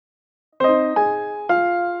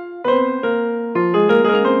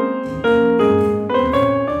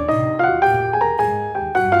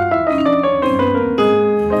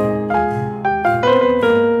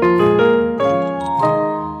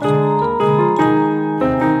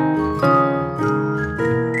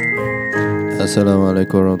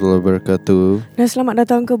Assalamualaikum warahmatullahi wabarakatuh. Dan selamat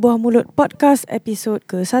datang ke Buah Mulut Podcast episod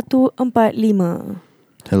ke-145.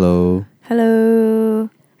 Hello. Hello.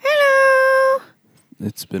 Hello.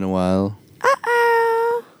 It's been a while.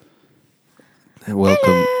 Uh-oh.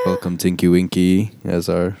 Welcome Tinky Winky as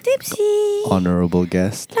our Tipsy. honorable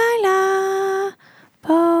guest. Lila.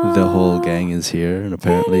 The whole gang is here, and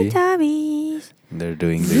apparently Teletubbies. they're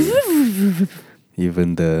doing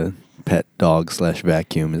even the pet dog /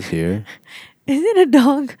 vacuum is here. Is it a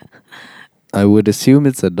dog? I would assume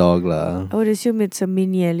it's a dog lah. I would assume it's a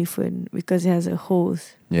mini elephant because it has a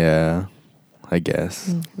hose. Yeah, I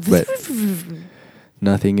guess. But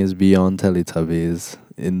nothing is beyond Teletubbies.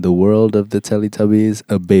 In the world of the Teletubbies,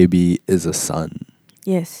 a baby is a son.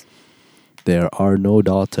 Yes. There are no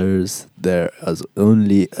daughters. There is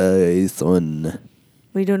only a son.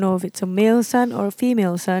 We don't know if it's a male son or a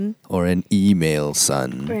female son. Or an email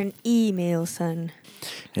son. Or an email son.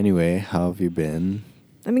 Anyway, how have you been?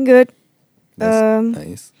 I mean, good. That's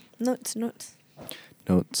nice. Notes. Notes.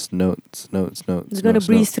 It's gonna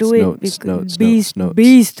breeze through it. Breeze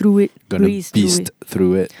through it. Gonna Breeze beast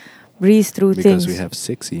through it. Breeze through because things. we have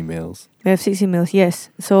 6 emails. We have 6 emails, yes.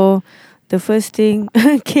 So, the first thing,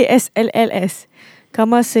 KSLLS.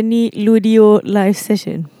 Kamar Seni Ludio Live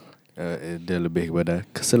Session. Dia lebih kepada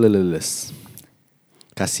keseleleless.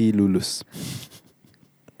 Kasih lulus.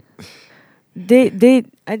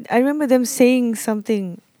 I remember them saying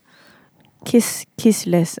something.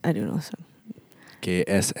 Kissless. I don't know.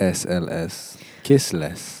 KSSLS.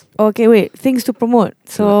 Kissless. Okay, wait. Things to promote.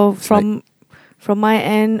 So, from my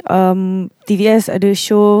end, TVS ada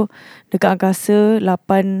show dekat Angkasa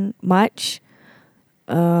 8 March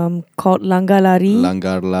called Langgar Lari.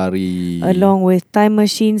 Langgar Lari. Along with Time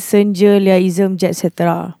Machine, Senja, Liaism, Jet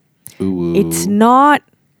Cetera. It's not,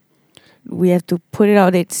 we have to put it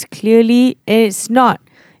out, it's not.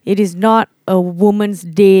 It is not a Women's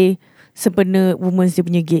Day sempena Women's Day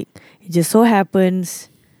punya gig. It just so happens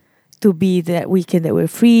to be that weekend that we're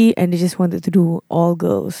free and they just wanted to do all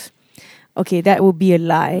girls. Okay, that would be a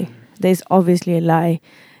lie. That is obviously a lie.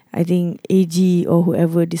 I think AG or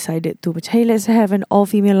whoever decided to, hey, let's have an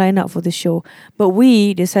all-female lineup for the show. But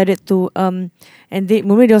we decided to, and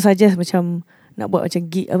mula dia suggest macam nak buat macam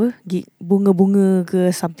gig bunga-bunga ke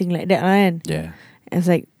something like that kan. Yeah. And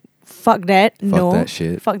it's like, fuck that. Fuck that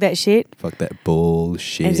shit. Fuck that shit. Fuck that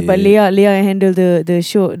bullshit. And sebab Leah handle the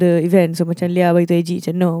show, the event. So macam Leah bagi tu AG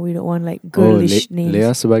macam, no, we don't want like girlish names.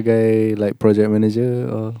 Leah sebagai like project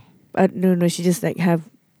manager or? No, she just like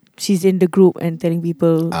she's in the group and telling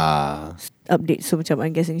people updates. So macam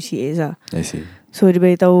I'm guessing she is lah. I see. So dia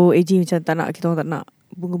beritahu AG macam kita orang tak nak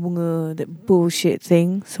bunga-bunga, that bullshit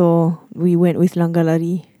thing. So we went with Langgar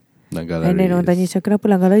Lari. Langgar Lari. And then orang tanya macam kenapa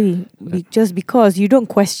Langgar Lari? Just because you don't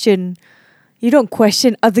question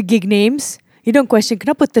other gig names. You don't question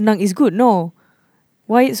kenapa Tenang is good. No.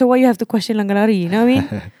 Why you have to question Langgar Lari? You know what I mean?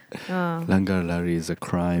 Langgar Lari is a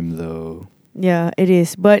crime though. Yeah, it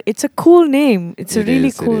is. But it's a cool name. It's a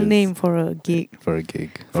really cool name for a gig. For a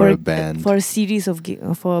gig. For a band. For a series of gig.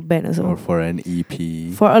 For a band as well. Or for an EP.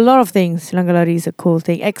 For a lot of things, Langgar Lari is a cool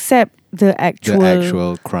thing. Except the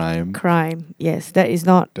actual crime. Crime. Yes, that is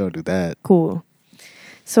not. Don't do that. Cool.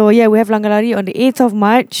 So yeah, we have Langgar Lari on the 8th of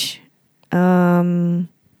March.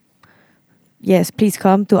 Yes, please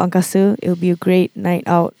come to Angkasa. It'll be a great night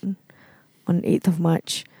out on 8th of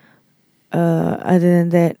March. Other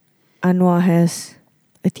than that, Anwar has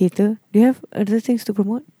a theatre. Do you have other things to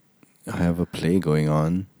promote? I have a play going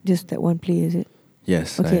on. Just that one play, is it?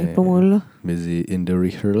 Yes. Okay, promote. Busy in the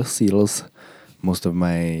rehearsals. Most of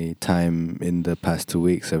my time in the past 2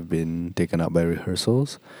 weeks have been taken up by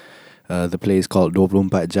rehearsals. The play is called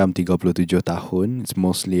 24 Jam 37 Tahun. It's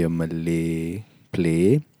mostly a Malay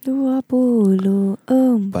play. 24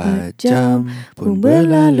 jam pun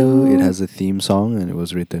berlalu. It has a theme song and it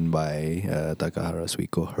was written by Takahara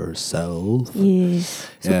Suiko herself. Yes,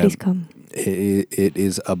 so please come. It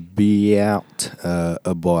is about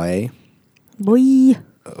a boy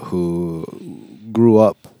who grew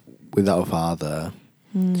up without a father.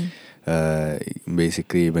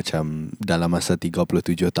 Basically macam dalam masa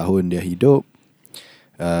 37 tahun dia hidup,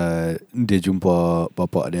 dia jumpa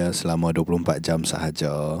bapa dia selama 24 jam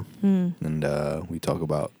sahaja. And we talk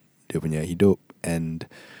about dia punya hidup and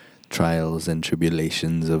trials and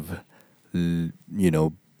tribulations of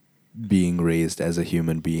being raised as a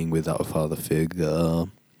human being without a father figure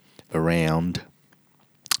around.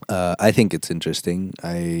 I think it's interesting.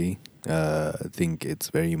 I think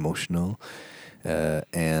it's very emotional.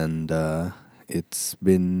 And it's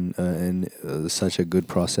been such a good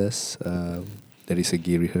process. Dari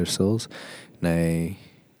segi rehearsals, and I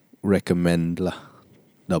recommend lah,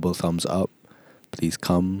 double thumbs up. please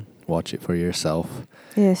come watch it for yourself.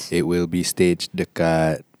 Yes. It will be staged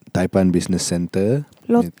dekat Taipan Business Centre.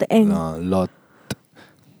 Lot Eng. Lot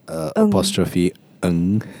apostrophe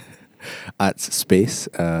Eng Arts Space.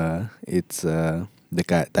 It's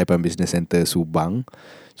dekat Taipan Business Centre Subang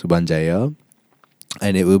Jaya.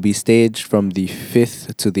 And it will be staged from the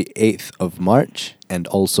 5th to the 8th of March and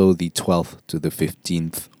also the 12th to the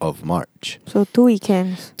 15th of March. So 2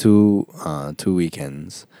 weekends. Two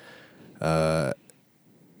weekends.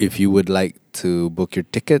 If you would like to book your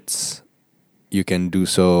tickets, you can do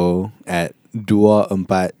so at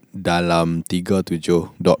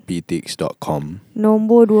 24dalam37.ptix.com.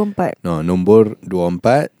 Nombor 24. No, nombor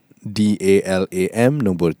 24 DALAM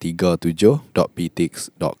nombor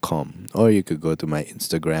 37.ptix.com. Or you could go to my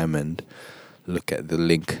Instagram and look at the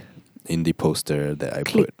link in the poster that I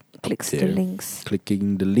put. Clicks the links.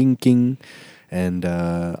 Clicking the linking. And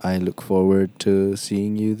I look forward to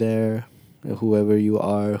seeing you there, whoever you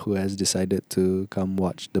are who has decided to come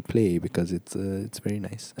watch the play, because it's very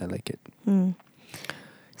nice. I like it.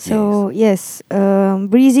 So yes,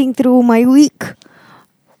 breezing through my week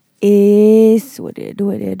is what did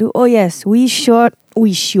I do? Oh yes, we shot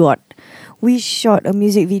a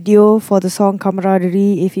music video for the song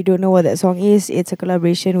Camaraderie. If you don't know what that song is, it's a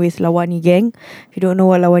collaboration with Lawani Gang. If you don't know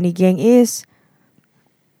what Lawani Gang is,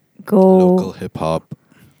 go local hip hop.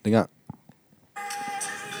 Dengar.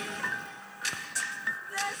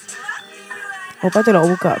 Oh, patutlah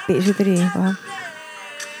buka page tu tadi. Faham?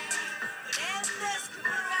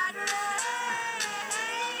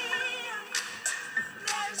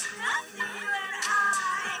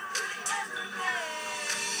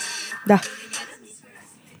 Dah.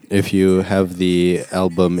 If you have the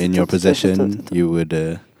album in your possession, you would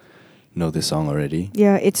know this song already.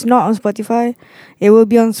 Yeah, it's not on Spotify. It will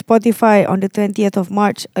be on Spotify on the 20th of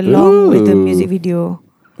March along with the music video.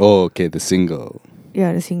 Oh, okay, the single.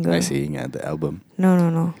 Yeah, the single. I see, yeah, the album.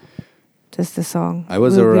 No. Just the song. I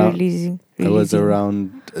was releasing.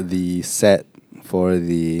 around the set for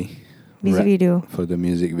the music video. For the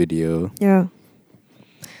music video. Yeah.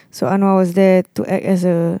 So Anwar was there to act as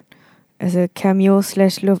a cameo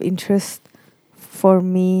 / love interest for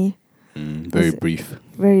me. Very brief.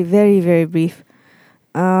 Very, very, very brief.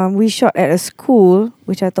 We shot at a school,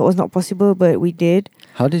 which I thought was not possible, but we did.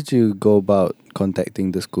 How did you go about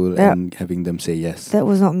contacting the school and having them say yes? That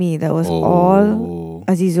was not me. That was all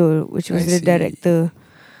Azizul, which was the director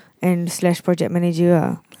and / project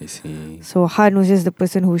manager. I see. So Han was just the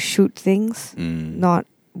person who shoot things, not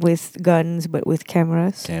with guns, but with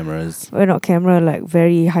cameras. Well, not camera, like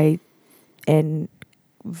very high end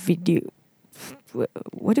video.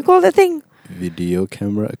 What do you call that thing? Video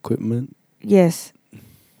camera equipment? Yes.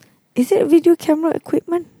 Is it video camera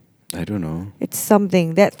equipment? I don't know. It's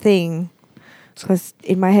something, that thing. Because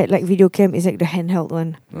in my head, like video cam is like the handheld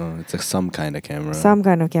one. Oh, it's like some kind of camera. Some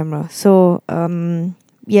kind of camera. So,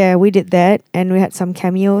 yeah, we did that. And we had some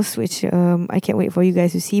cameos, which I can't wait for you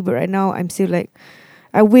guys to see. But right now, I'm still like,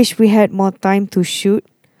 I wish we had more time to shoot.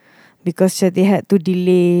 Because they had to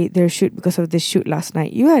delay their shoot because of the shoot last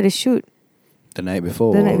night. You had a shoot. The night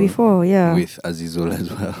before. Yeah. With Azizul as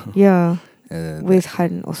well. Yeah. With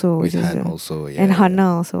Han also. With Han also, yeah. And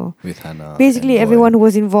Hannah also. With Hannah. Basically, everyone who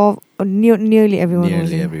was involved, or nearly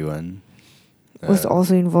everyone was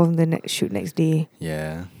also involved in the shoot next day.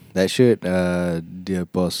 Yeah. That shoot, dia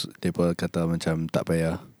kata macam tak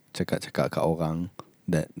payah cakap kat orang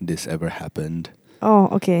that this ever happened. Oh,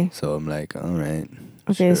 okay. So I'm like, alright.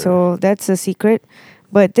 Okay, sure. So that's a secret.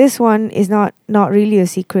 But this one is not really a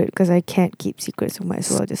secret because I can't keep secrets, so might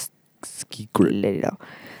as well just let it out.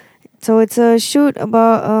 So it's a shoot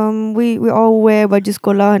about we all wear baju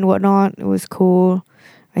sekolah and whatnot. It was cool.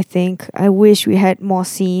 I think I wish we had more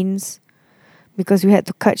scenes because we had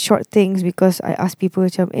to cut short things because I asked people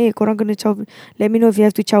macam, korang kena chow, let me know if you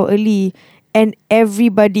have to chow early, and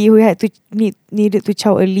everybody who had to needed to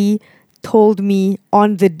chow early told me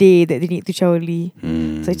on the day that they need to chow early.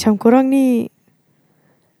 So macam korang ni,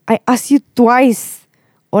 I asked you twice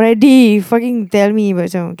already, fucking tell me. But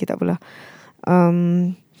macam okay, tak apalah.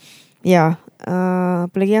 Yeah.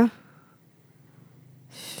 Apa lagi ya?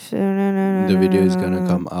 The video is gonna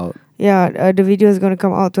come out. Yeah, the video is gonna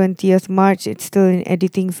come out 20th March. It's still in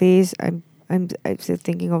editing phase. I'm still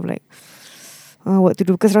thinking of like what to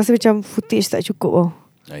do because rasa macam footage tak cukup.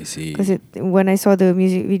 I see. Because when I saw the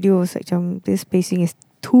music video, it's like this pacing is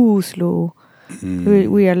too slow.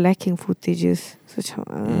 We are lacking footages. So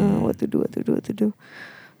what to do?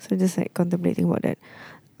 So just like contemplating about that.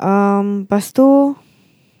 Lepas tu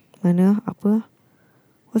mana apa?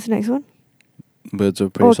 What's the next one? Birds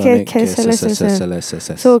of Prey Sonic.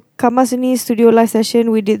 So Kamasuni Studio Live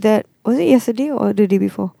Session, we did that Was it yesterday or the day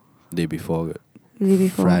before? Day before. The day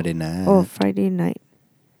before. Friday night. Oh, Friday night.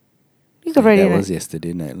 You got Friday that night. was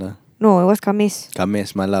yesterday night lah. No, it was Kamis.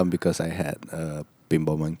 Kamis malam because I had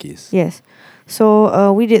Pinball Monkeys. Yes. So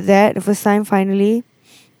we did that the first time finally.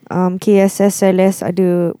 KSS Celeste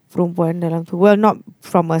ada perempuan dalam tu. Well, not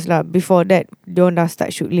from us lah. Before that, diorang dah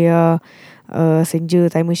start shoot Leah,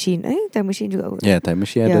 Senja, Time Machine. I think Time Machine juga. Yeah, Time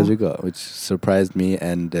Machine ada Yeah. juga, which surprised me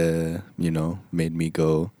and made me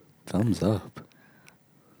go thumbs up.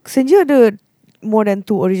 Senja ada more than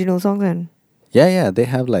 2 original songs kan? Yeah, they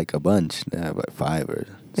have like a bunch. They have like 5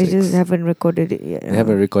 or 6. They just haven't recorded it yet. They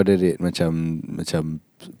haven't recorded it macam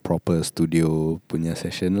proper studio punya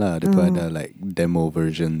session lah. Dia tu ada like demo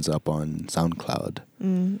versions up on SoundCloud.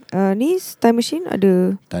 Ni Time Machine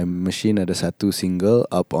ada. Time Machine ada satu single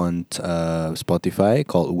up on Spotify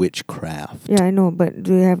called Witchcraft. Yeah, I know, but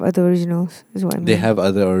do they have other originals? Is what I mean. They have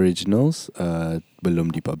other originals,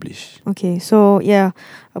 belum dipublish. Okay, so yeah,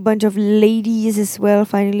 a bunch of ladies as well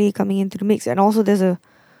finally coming into the mix, and also there's a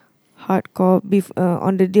hardcore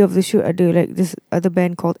on the day of the shoot. Ada like this other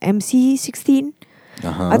band called MC16.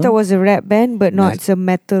 I thought it was a rap band, but no, it's a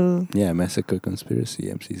metal. Yeah, Massacre Conspiracy,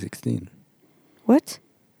 MC16. What?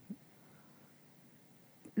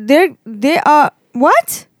 They are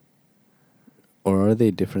what? Or are they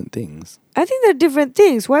different things? I think they're different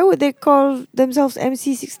things. Why would they call themselves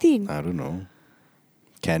MC16? I don't know.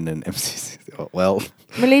 Canon MC16. Oh, well,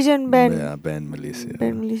 Malaysian band. Yeah, band Malaysia.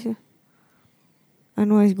 Band Malaysia.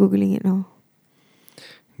 Anwar is googling it now.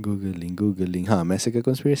 Googling. Massacre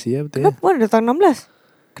Conspiracy, yeah, betul. Kenapa mana datang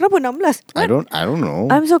 16? Kenapa 16? I don't know.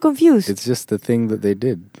 I'm so confused. It's just the thing that they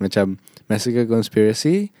did. Macam Massacre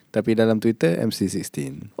Conspiracy, tapi dalam Twitter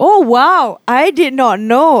MC16. Oh wow, I did not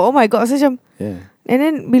know. Oh my god, macam. Yeah. And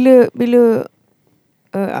then bila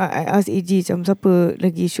I asked AG macam siapa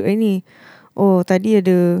lagi shoot ni. Oh tadi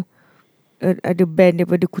ada band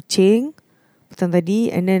daripada Kuching petang tadi,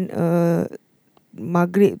 and then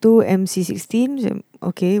maghrib tu MC16 macam,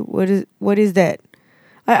 okay, what is that?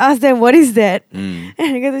 I asked them what is that, and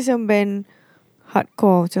they kata macam band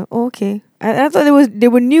hardcore macam, oh okay. I thought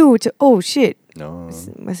they were new macam, oh shit. No.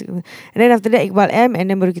 And then after that Iqbal M,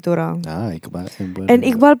 and then baru kita orang. Iqbal M. And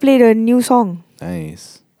Iqbal played a new song.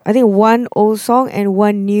 Nice. I think one old song and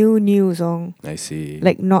one new song. I see.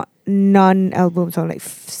 Like not non-album song, like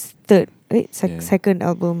second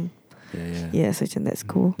album. Yeah, so that's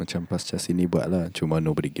cool. Macam Pasca Sini buat lah. Cuma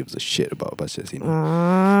nobody gives a shit about Pasca Sini.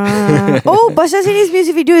 Oh, Pasca Sini's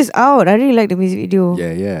music video is out. I really like the music video.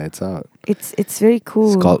 Yeah, it's out. It's very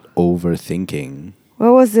cool. It's called Overthinking.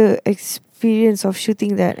 What was the experience of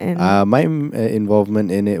shooting that? And my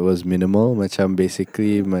involvement in it was minimal. Macam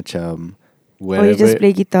basically macam wherever you just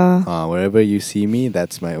play guitar. Wherever you see me,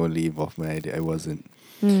 that's my only involvement. I wasn't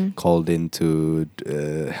called in to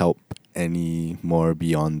help any more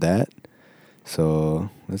beyond that. So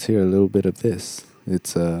let's hear a little bit of this.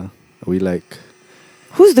 It's we like.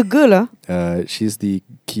 Who's the girl? She's the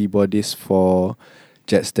keyboardist for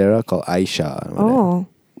Jetstera called Aisha. Oh.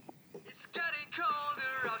 It's getting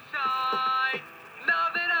colder outside.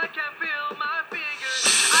 Now that I can feel my fingers,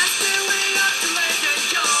 I stay way up too late and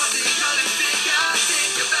you're the only thing I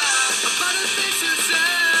think about. About the things you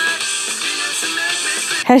said, you used to make me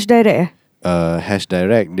feel. Hash direct. Hash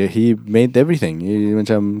Direct. He made everything. He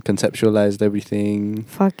macam conceptualized everything.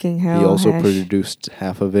 Fucking hell. He also Hash. produced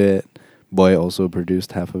half of it. Boy also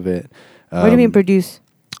produced half of it. What do you mean produce?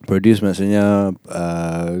 Produce maksudnya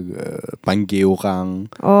panggil orang,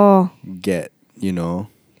 get,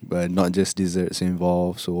 but not just desserts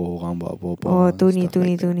involved, so orang buat apa-apa. Oh, Tony.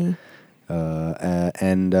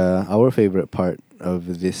 And our favorite part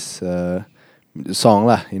of this song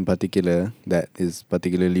lah in particular, that is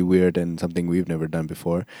particularly weird and something we've never done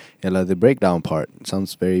before, ialah the breakdown part.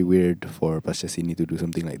 Sounds very weird for Pasca Sini to do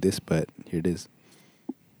something like this, but here it is.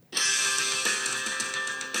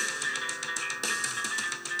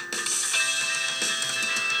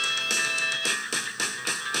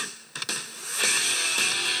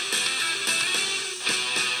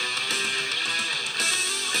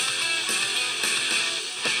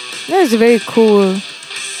 That is very cool.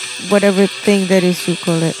 Whatever thing that is you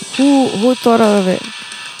call it. Who thought of it?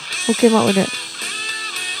 Who came up with it?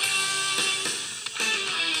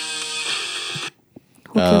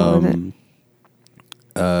 Who came up with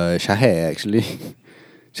it? Syahir actually.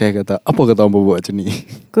 Syahir kata, apa kata orang buat macam ni?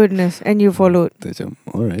 Goodness. And you followed. Macam,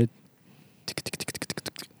 alright.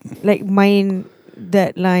 Like mine,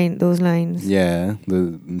 that line, those lines. Yeah,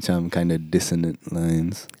 the macam kind of dissonant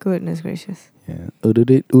lines. Goodness gracious. Yeah.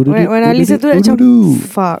 When I listen to that, macam,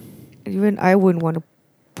 fuck. Even I wouldn't want to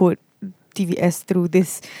put TVS through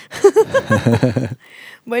this.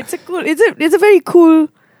 But it's a very cool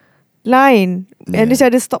line. Yeah. And this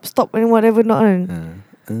other stop and whatever not.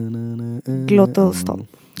 Glottal stop.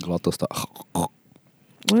 Glottal stop.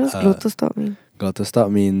 What does glottal stop mean? Glottal stop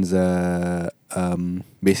means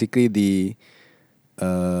basically the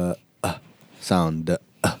sound. The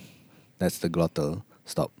that's the glottal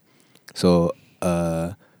stop. So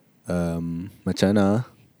macam mana?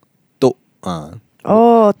 Tok.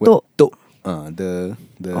 Oh, tok. Tok. The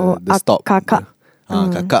stop. Kakak.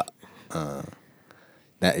 Kakak.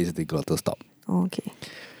 That is the glottal stop. Oh, okay.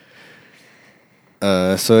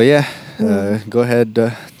 So yeah, go ahead,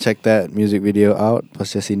 check that music video out.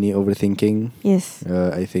 Pasca Sini Overthinking. Yes.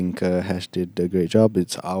 I think Hash did a great job.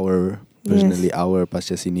 It's personally our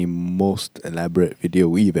Pasca Sini most elaborate video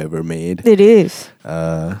we've ever made. It is.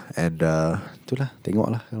 And itulah,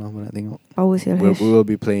 tengok lah kalau nak tengok. Power Hash. We will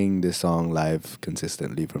be playing this song live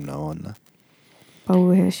consistently from now on lah.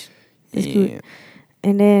 Power Hash. That's Yeah. good.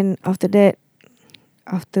 And then after that,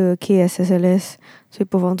 after KSSLS, so we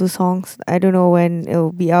perform 2 songs. I don't know when it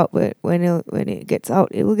will be out, but when it gets out,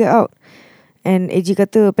 it will get out. And AG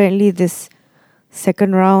kata apparently this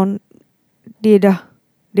second round dia dah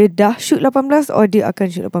shoot 18 or dia akan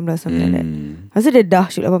shoot 18, something like that. Masa dia dah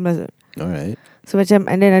shoot 18. Alright. So macam,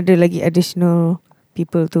 and then ada lagi additional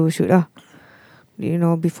people to shoot lah. You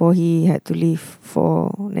know, before he had to leave for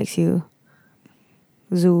next year.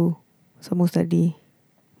 Zoo, sambung study,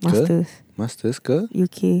 Masters, ke?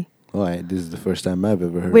 UK. Alright, this is the first time I've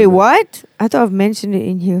ever heard Wait, of it. what? I thought I've mentioned it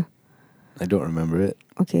in here. I don't remember it.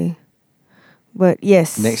 Okay. But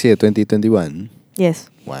yes. Next year, 2021. Yes.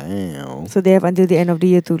 Wow. So they have until the end of the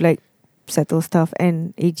year to like settle stuff,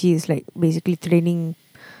 and AG is like basically training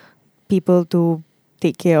people to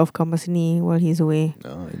take care of Kamasni while he's away.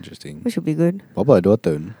 Oh, interesting. Which should be good. Berapa 2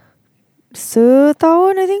 tahun?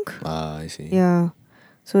 Setahun, I think. I see. Yeah.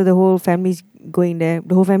 So the whole family's going there.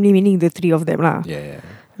 The whole family meaning the 3 of them lah. Yeah.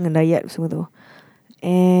 Dengan Dayat semua tu.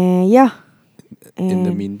 And yeah. In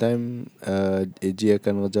the And- meantime, AG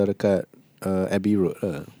akan kerja dekat Abbey Road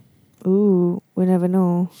lah. Ooh, we never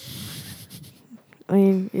know. I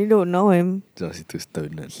mean, you don't know him. Jauh situ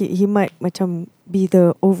setahun kan. He might macam be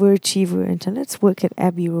the overachiever and macam, let's work at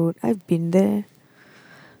Abbey Road. I've been there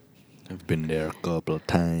I've been there a couple of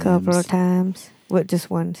times. couple of times. What, just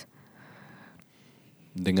once?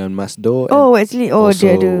 Dengan Mas Do. Oh, actually, also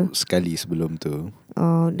dia ada. sekali sebelum tu.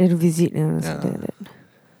 Oh, dia ada visit.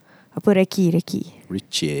 Apa, Reki.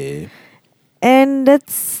 Richie. And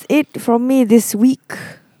that's it from me this week.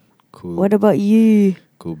 Cool. What about you?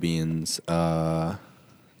 Cool beans.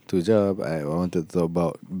 Tu je. I wanted to talk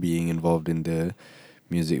about being involved in the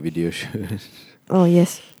music video shoot. Oh,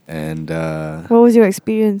 yes. And What was your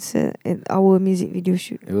experience at our music video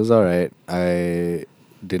shoot? it was alright. I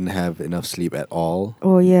didn't have enough sleep at all.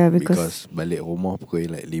 Oh, yeah, Because balik rumah pukul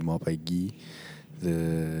like 5 pagi the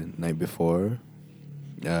night before.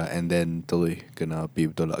 And then terus kena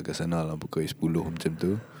pergi bertolak ke sana lah pukul 10 macam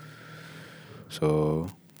tu. So,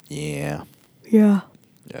 yeah. Yeah.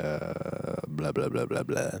 Blah, blah, blah, blah,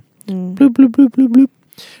 blah. Mm. Bloop, bloop, bloop, bloop, bloop.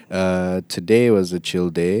 Today was a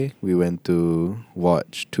chill day. We went to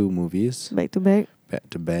watch 2 movies Back to back. back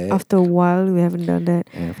to back. After a while, we haven't done that.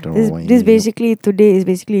 After This a while. basically, today is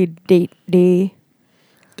basically a date day.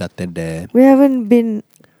 There We haven't been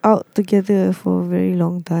out together for a very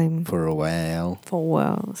long time. for a while. So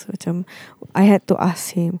macam, I had to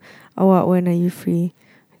ask him, awak, when are you free?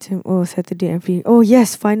 Macam, oh, Saturday I'm free. Oh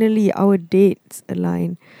yes, finally our dates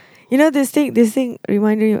align. You know, this thing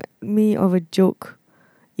reminded me of a joke.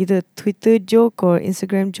 Either Twitter joke or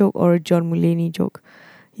Instagram joke or a John Mulaney joke.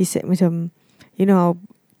 He said macam, you know how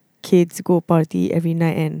kids go party every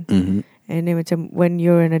night and Mm-hmm. then macam when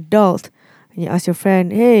you're an adult and you ask your friend,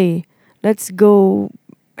 hey, let's go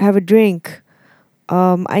have a drink.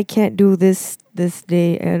 I can't do this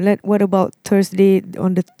day. What about Thursday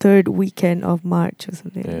on the 3rd weekend of March or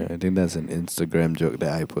something? Yeah, I think that's an Instagram joke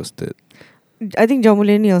that I posted. I think John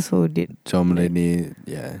Mulaney also did. John Mulaney,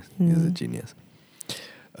 yeah, he's a Mm. genius.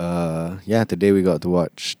 Yeah, today we got to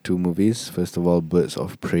watch 2 movies. First of all, Birds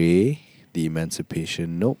of Prey,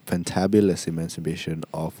 Fantabulous Emancipation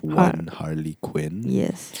of One Harley Quinn.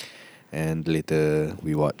 Yes. And later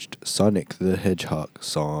we watched Sonic the Hedgehog.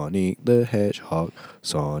 Yeah.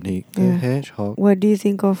 Hedgehog. What do you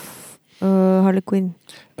think of Harley Quinn?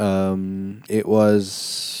 It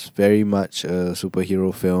was very much a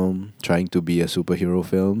superhero film, trying to be a superhero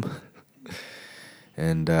film.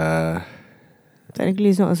 And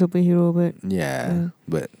Technically, it's not a superhero, but yeah,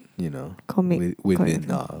 but you know, comic. within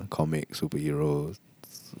kind of comic superhero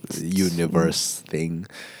universe thing,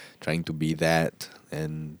 trying to be that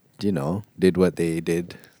and did what they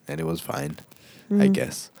did, and it was fine, I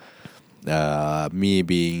guess. Me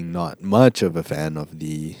being not much of a fan of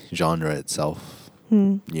the genre itself,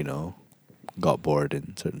 got bored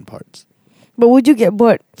in certain parts. But would you get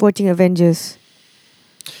bored watching Avengers?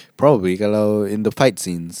 Probably kalau in the fight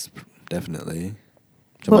scenes, definitely.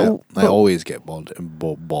 I But- always get bald.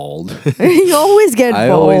 Bald. You always get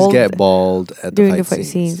I bald always get bald at during the the fight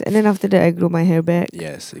scenes. And then after that, I grew my hair back.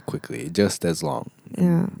 Yes, quickly, just as long.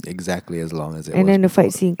 Yeah. Exactly as long as it And was then the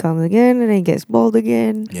fight before. scene comes again, and then it gets bald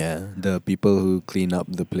again. Yeah, the people who clean up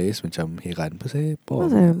the place macam heran pasal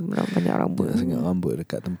bald. Masa banyak rambut. Banyak sangat rambut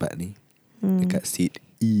dekat tempat ni. Hmm. Dekat seat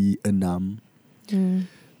E6. Hmm.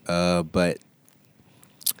 But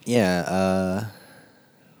yeah,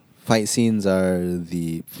 fight scenes are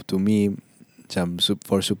to me,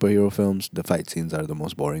 for superhero films, the fight scenes are the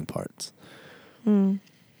most boring parts. Hmm.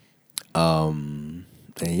 And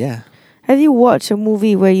yeah, Have you watched a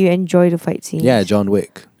movie where you enjoy the fight scenes? yeah, John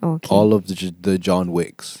Wick. Okay. All of the John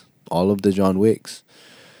Wicks,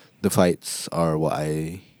 the fights are what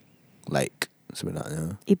I like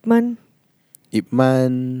sebenarnya. Ip Man, Ip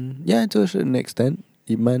Man, yeah, to a certain extent.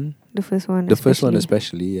 Ip Man, the first one. the first one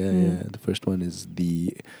especially, yeah, Mm. yeah. The first one is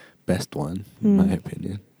the best one, Mm. in my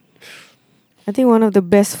opinion. I think one of the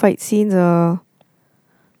best fight scenes are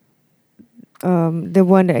the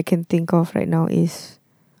one that I can think of right now is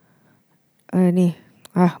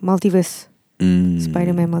Multiverse.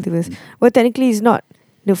 Spider-Man Multiverse. Well, technically it's not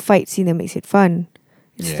the fight scene that makes it fun.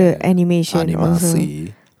 It's the Yeah. animation also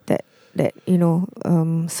Animasi. that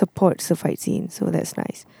supports the fight scene. So that's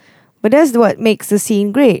nice. But that's what makes the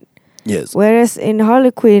scene great. Yes. Whereas in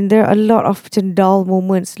Harlequin, there are a lot of dull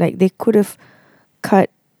moments. Like they could have cut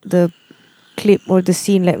the clip or the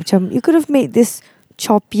scene. Like you could have made this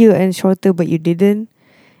choppier and shorter, but you didn't,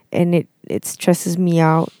 and it stresses me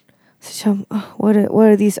out. So what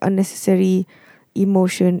are these unnecessary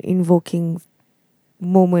emotion invoking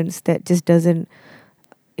moments that just doesn't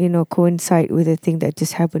coincide with the thing that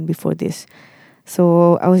just happened before this.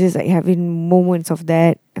 So I was just like having moments of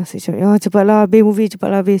that. I was like, cepatlah habis movie,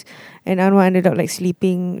 cepatlah habis. And Anwar ended up like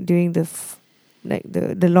sleeping during the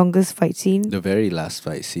longest fight scene. The very last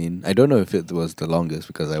fight scene. I don't know if it was the longest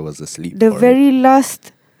because I was asleep. The for very it.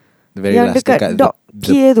 last The very yang last dekat Dock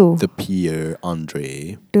Pier tu. the pier,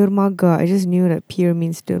 Andre. Dermaga. I just knew that pier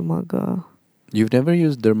means dermaga. You've never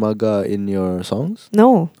used dermaga in your songs?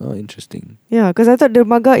 No. Oh, interesting. Yeah, because I thought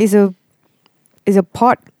dermaga is a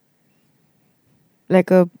pot. Like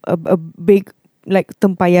a big like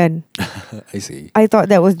tempayan. I see. I thought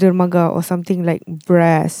that was dermaga or something like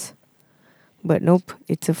brass. But nope,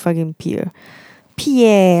 it's a fucking pier.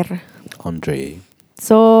 Pierre. Andre.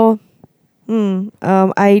 So,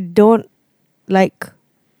 I don't like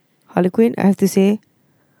Harlequin, I have to say.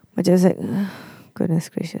 I just like, goodness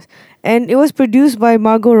gracious. And it was produced by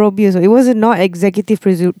Margot Robbie. So it was not executive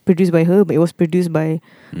produced by her, but it was produced by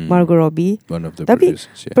Margot Robbie. One of the Tapi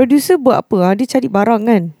producers, yeah. producer buat apa? Dia cari barang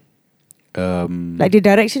kan? Like the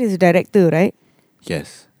direction is the director, right?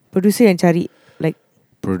 Yes. Producer yang cari like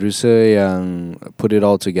Producer yang put it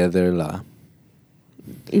all together lah.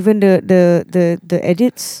 even the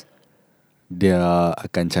edits. Dia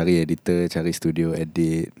akan cari editor, cari studio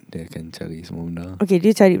edit. Dia akan cari semua benda. Okay,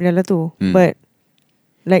 dia cari benda lah tu. Hmm. But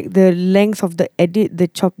like the length of the edit,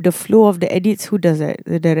 the flow of the edits, who does that?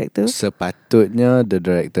 The director? Sepatutnya the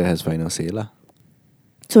director has final say lah.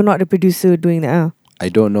 So not the producer doing that. I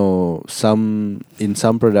don't know. In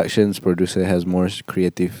some productions, producer has more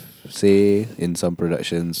creative say. In some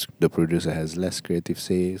productions, the producer has less creative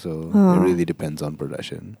say. So Ah. it really depends on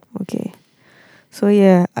production. Okay. So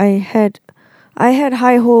yeah, I had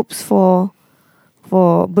high hopes for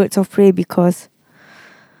Birds of Prey because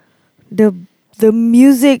the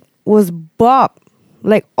music was bop.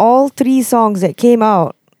 Like all 3 songs that came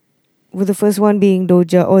out, with the first one being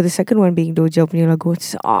Doja or the second one being Doja punya lagu.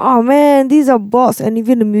 Oh man, these are bops, and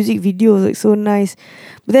even the music video is like so nice.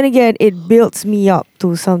 But then again, it builds me up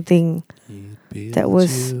to something that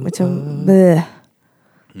was macam bleh.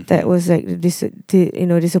 That was like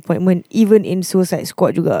disappointment even in Suicide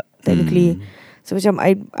Squad juga technically. So macam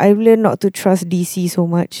I learned not to trust DC so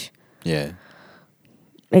much. Yeah.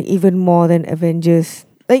 Like even more than Avengers.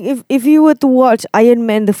 Like if you were to watch Iron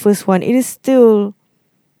Man the first one, it is still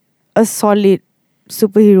a solid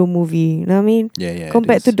superhero movie. You know what I mean? Yeah, yeah.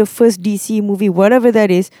 Compared to the first DC movie, whatever that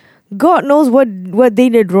is, God knows what they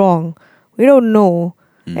did wrong. We don't know.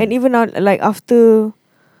 And even like after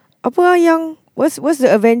apa yang what's the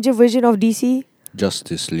Avenger version of DC?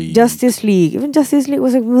 Justice League. Justice League. Even Justice League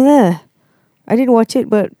was like meh. I didn't watch it,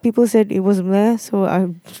 but people said it was meh, so I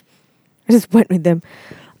just went with them.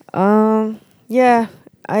 Yeah,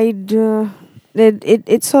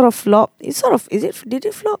 it sort of flopped. It sort of did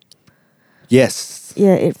it flop? Yes.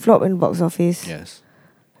 Yeah, it flopped in box office. Yes.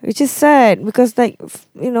 Which is sad because like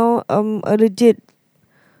a legit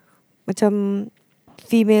macam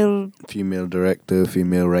female, Female director,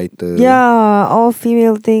 female writer. yeah, all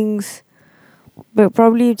female things. But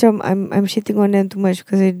probably macam I'm shitting on them too much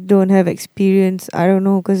because they don't have experience. I don't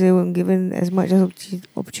know, because they weren't given as much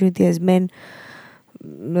opportunity as men.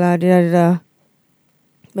 Blah, da, da, da.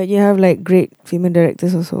 But you have like great female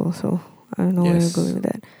directors also, so I don't know where Yes. you're going with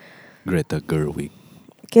that. Greta Gerwig.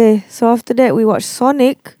 Okay, so after that we watched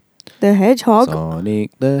Sonic the Hedgehog.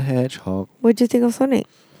 Sonic the Hedgehog. What do you think of Sonic?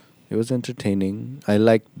 It was entertaining. I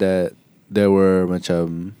liked that there were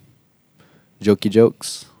macam jokey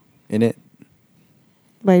jokes in it.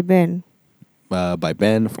 By Ben. By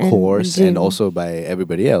Ben, of And course, Jim. and also by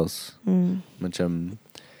everybody else. Mm. Macam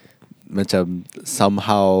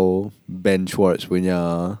somehow Ben Schwartz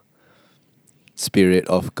punya spirit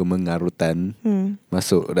of kemengarutan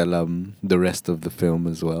masuk dalam the rest of the film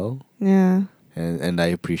as well, Yeah. and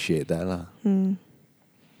I appreciate that lah.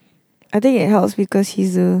 I think it helps because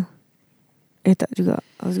he's tak juga.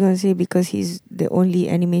 I was gonna say because he's the only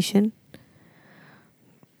animation.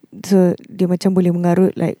 So dia macam boleh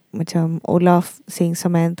mengarut, like macam Olaf saying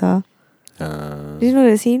Samantha. Did you know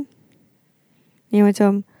that scene? Yang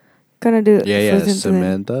macam kan ada Yeah, Frozen tu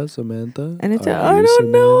kan? Samantha. And it's like, Are I you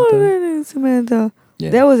don't know Samantha? Samantha.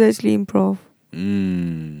 Yeah. That was actually improv.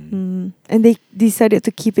 Mm. And they decided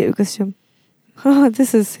to keep it because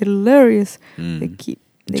this is hilarious. They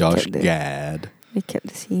Josh kept Gad. They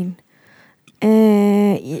kept the scene.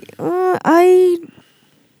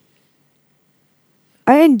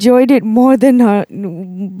 I enjoyed it more than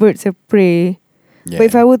Birds of Prey. Yeah. But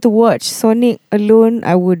if I were to watch Sonic alone,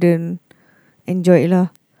 I wouldn't enjoy it lah.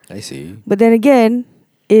 I see. But then again,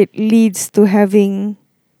 it leads to having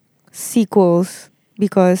sequels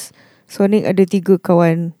because Sonic ada 3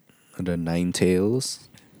 kawan. The Nine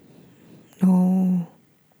Tails. No.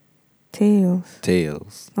 Tails.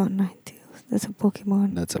 Tails. Not Ninetales. That's a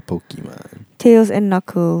Pokemon. That's a Pokemon. Tails and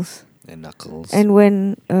Knuckles. And Knuckles. And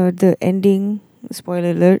when the ending,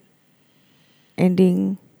 spoiler alert,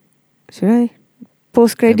 ending, should I?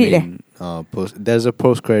 Post-credit there's a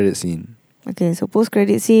post-credit scene. Okay, so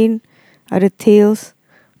post-credit scene, ada Tails.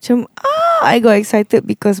 Macam, I got excited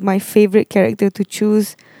because my favourite character to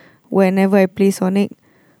choose whenever I play Sonic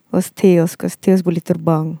was Tails, because Tails boleh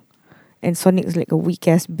terbang. And Sonic is like a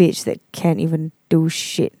weak-ass bitch that can't even do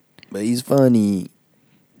shit. But he's funny.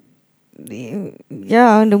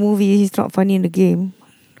 Yeah, in the movie, he's not funny in the game.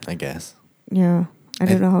 I guess. Yeah, I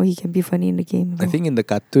don't know how he can be funny in the game. I think in the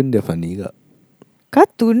cartoon they're funny.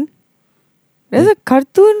 Cartoon? There's a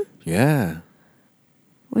cartoon? Yeah.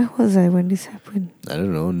 Where was I when this happened? I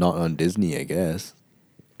don't know. Not on Disney, I guess.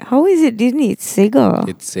 How is it Disney? It's Sega.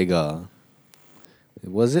 It's Sega.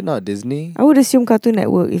 Was it not Disney? I would assume Cartoon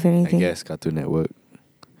Network, if anything. I guess Cartoon Network.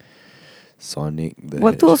 Sonic the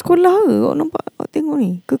Waktu Hedgehog. sekolah ke kau nampak, kau tengok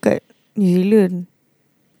ni? Ke kat New Zealand?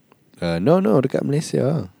 No, dekat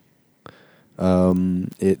Malaysia.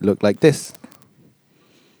 It looked like this.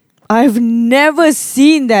 I've never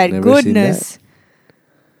seen that. Never seen Goodness.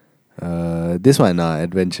 This one,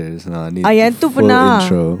 Adventures. I need Yang tu full pernah.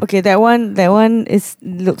 intro. Okay, that one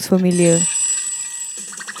looks familiar.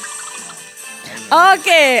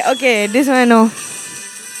 Okay, this one I know.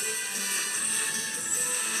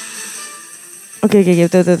 Okay,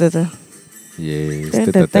 betul. Yes.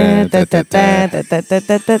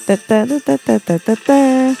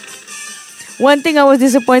 One thing I was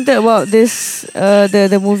disappointed about this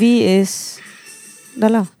the movie is dah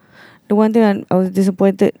lah. The one thing I was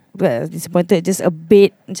disappointed just a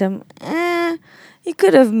bit macam you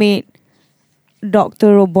could have made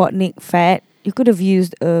Dr. Robotnik fat. You could have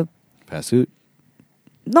used a Fat suit.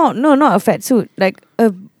 not a fat suit, like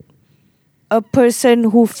a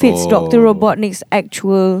person who fits Dr. Robotnik's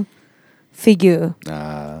actual figure.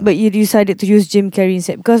 But you decided to use Jim Carrey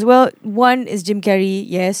instead because, well, one is Jim Carrey,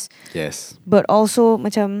 yes, but also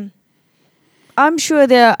macam I'm sure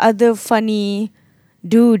there are other funny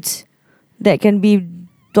dudes that can be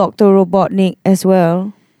Dr. Robotnik as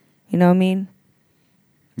well. You know what I mean?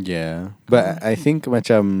 Yeah. But I think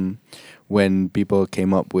macam when people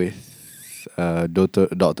came up with Dr.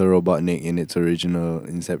 Robotnik in its original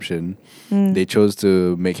inception, they chose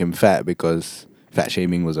to make him fat because fat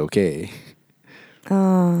shaming was okay.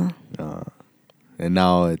 And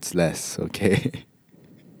now it's less okay.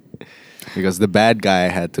 Because the bad guy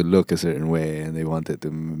had to look a certain way and they wanted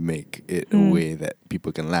to make it a way that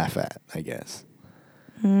people can laugh at, I guess.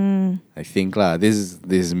 I think lah. This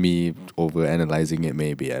is me over analyzing it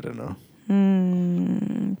maybe, I don't know.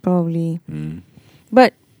 Probably. Mm.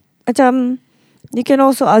 But macam you can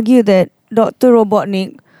also argue that Dr.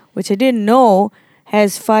 Robotnik, which I didn't know,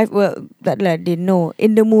 has 5. Well, that I didn't know.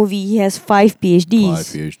 In the movie, he has 5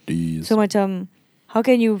 PhDs. 5 PhDs. So macam, how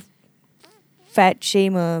can you fat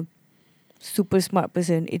shame a super smart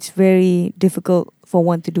person? It's very difficult for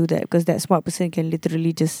one to do that because that smart person can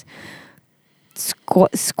literally just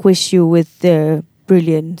squish you with their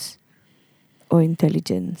brilliance or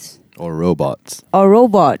intelligence. Or robots. Or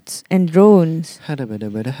robots and drones. Does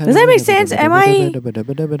that make sense? Am I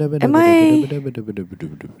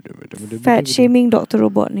fat shaming Dr.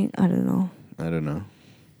 Robotnik? I don't know. I don't know.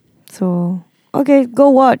 So, okay, go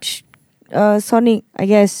watch Sonic, I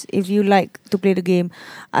guess, if you like to play the game.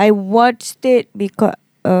 I watched it because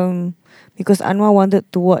Anwar wanted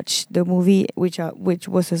to watch the movie, which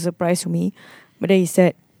was a surprise to me. But then he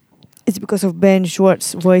said it's because of Ben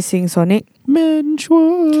Schwartz voicing Sonic. Ben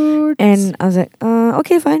Schwartz. And I was like,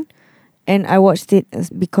 okay, fine. And I watched it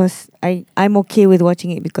because I'm okay with watching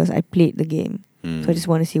it because I played the game. So I just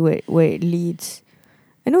want to see where it leads.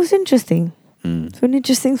 And it was interesting. It's an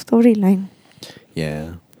interesting storyline.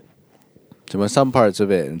 Yeah. Cuma some parts of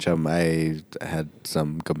it, macam I had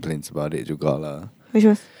some complaints about it juga lah.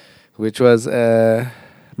 Which was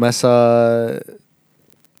masa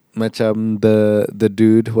macam the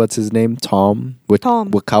dude, what's his name? Tom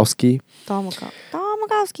Wachowski. Tom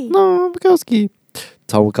Wachowski. No, Wachowski.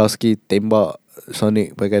 Tom Wachowski tembak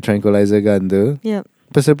Sonic pakai tranquilizer gun tu. Yep.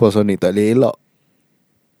 Pasal apa Sonic tak boleh elak?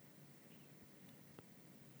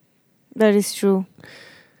 That is true.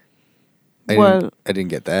 I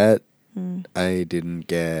didn't get that. Hmm. I didn't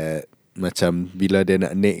get macam bila dia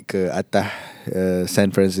nak naik ke atas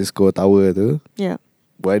San Francisco Tower tu. Yeah.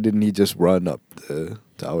 Why didn't he just run up the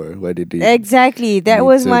tower? Why did he Exactly. That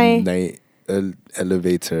need was to my naik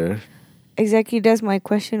elevator? Exactly, that's my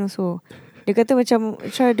question also. Dia kata macam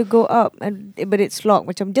try to go up but it's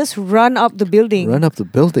locked. Macam just run up the building. Run up the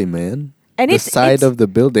building, man. And the it's side of the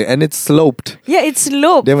building, and it's sloped. Yeah, it's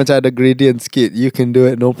sloped. Dia macam ada gradient skit. You can do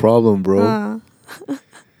it, no problem, bro.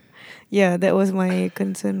 Yeah, that was my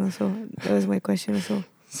concern also. That was my question also.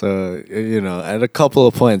 So at a couple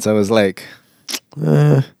of points, I was like,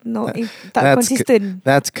 No, tak consistent.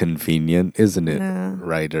 That's convenient, isn't it, Nah.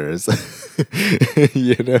 writers?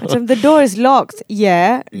 Macam the door is locked.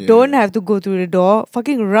 Yeah, don't have to go through the door.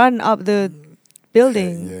 Fucking run up the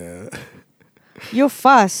building. Yeah. You're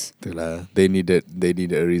fast. Itulah. They needed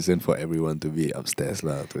a reason for everyone to be upstairs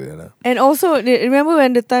lah. And also, remember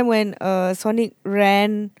when the time when Sonic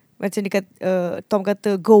ran, macam Tom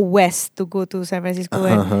kata go west to go to San Francisco,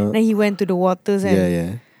 and then he went to the waters and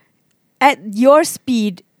Yeah. at your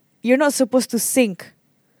speed, you're not supposed to sink.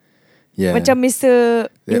 Yeah. Macam Mr.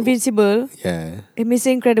 Invincible, Yeah.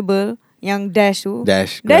 Mr. Incredible, yang Dash tu.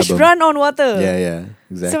 Dash run on water. Yeah,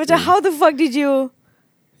 exactly. So macam how the fuck did you?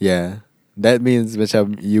 Yeah. That means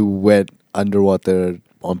macam you went underwater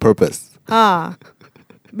on purpose.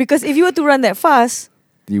 Because if you were to run that fast,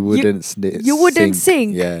 You wouldn't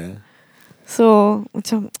sink. Yeah. So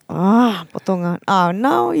macam potongan.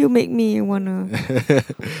 Now you make me wanna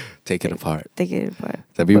take it apart.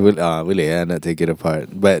 Tapi boleh nak take it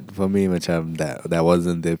apart. But for me macam that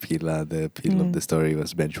wasn't the appeal lah. The appeal of the story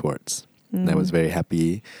was Ben Schwartz. And I was very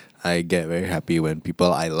happy. I get very happy when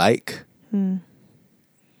people I like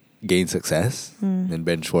gain success. And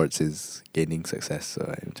Ben Schwartz is gaining success. So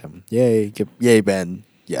I macam yay Ben.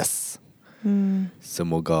 Yes.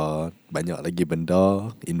 Semoga banyak lagi benda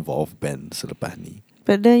involve Ben selepas ni.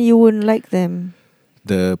 But then you wouldn't like them.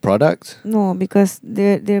 The product? No, because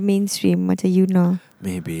they're mainstream macam Yuna.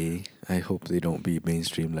 Maybe. I hope they don't be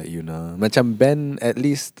mainstream like Yuna. Macam Ben, at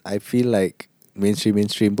least I feel like mainstream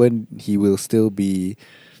pun he will still be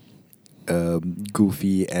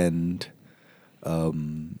goofy and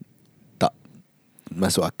tak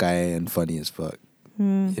masuk akal and funny as fuck.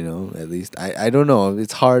 At least I don't know.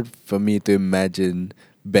 It's hard for me to imagine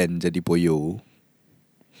Ben jadi poyo.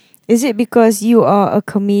 Is it because you are a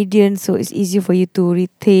comedian, so it's easier for you to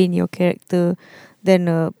retain your character than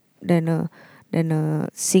a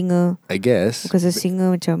singer? I guess Because a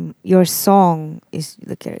singer macam your song is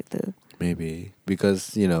the character. Maybe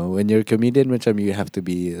because when you're a comedian, macam you have to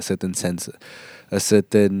be a certain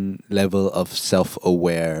level of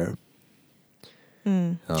self-aware.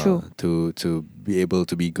 True. To be able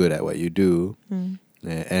to be good at what you do,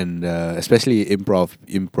 and especially improv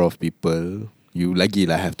people, you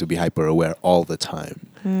have to be hyper aware all the time,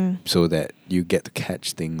 so that you get to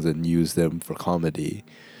catch things and use them for comedy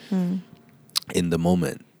in the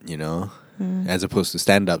moment, as opposed to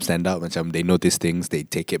stand up. Macam they notice things, they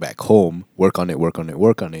take it back home, work on it.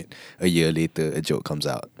 A year later, a joke comes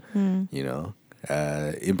out. You know,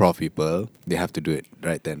 improv people, they have to do it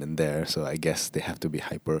right then and there. So I guess they have to be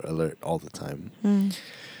hyper alert all the time.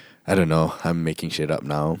 I don't know. I'm making shit up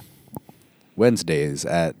now. Wednesdays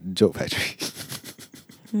at Joke Factory.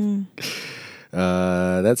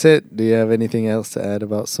 That's it. Do you have anything else to add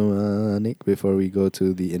about Sonic before we go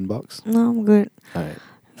to the inbox? No, I'm good. All right.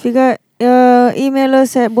 If you got email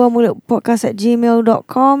us at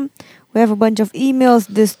buahmulutpodcast@gmail.com. We have a bunch of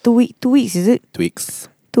emails this 2 weeks, is it?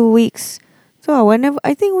 Tweaks. 2 weeks. So whenever,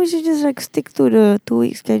 I think we should just like stick to the 2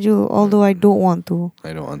 week schedule, although I don't want to.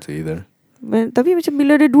 I don't want to either. Tapi macam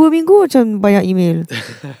bila ada 2 minggu macam banyak email.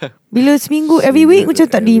 Bila seminggu every week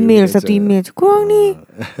macam tak ada email, satu email. Korang ni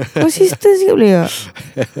consistent sikit boleh tak?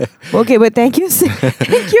 Okay, but thank you.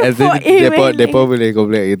 Thank you for emailing. Depa boleh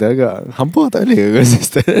komplain kita agak. Hampa tak boleh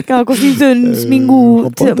konsisten. Kau consistent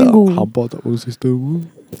seminggu, setiap minggu. Hampa tak konsisten.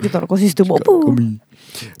 Kita tak consistent buat apa?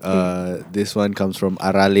 This one comes from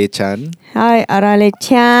Arale Chan. Hi, Arale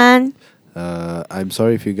Chan. I'm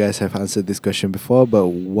sorry if you guys have answered this question before, but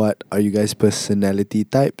what are you guys' personality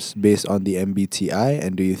types based on the MBTI,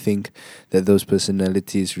 and do you think that those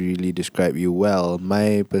personalities really describe you well?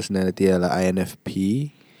 My personality adalah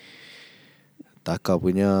INFP. Taka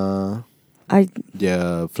punya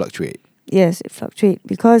dia fluctuate. Yes, it fluctuates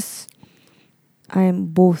because I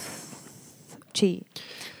am both.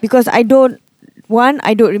 Because I don't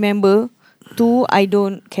remember. 2, I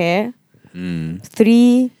don't care.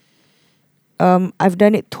 3, I've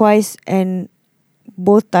done it twice and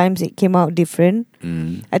both times it came out different.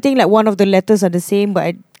 I think like one of the letters are the same, but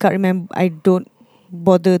I can't remember. I don't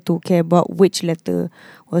bother to care about which letter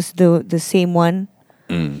was the same one.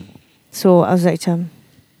 So I was like,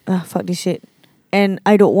 fuck this shit. And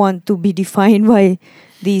I don't want to be defined by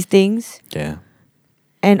these things. Yeah.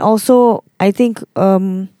 And also, I think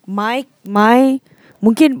my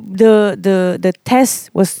mungkin the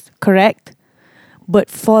test was correct, but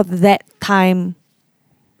for that time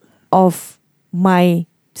of my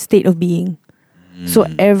state of being. So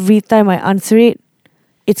every time I answer it,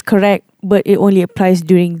 it's correct, but it only applies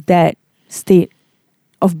during that state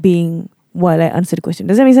of being while I answer the question.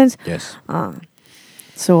 Does that make sense? Yes.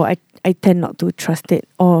 So I tend not to trust it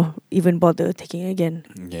or even bother taking it again.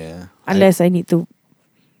 Yeah. Unless I need to,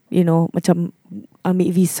 macam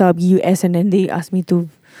ambil visa pergi US and then they ask me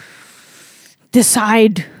to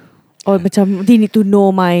decide, or macam they need to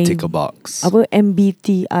know my tick a box. Apa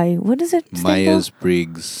MBTI? What does it stand for?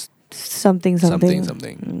 Myers-Briggs something.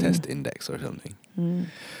 Test index or something.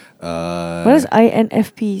 What does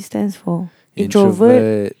INFP stands for?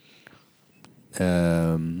 Introvert.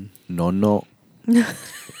 Nono.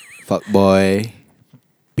 Fuckboy.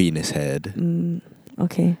 Penis head.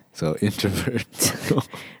 Okay. So introvert.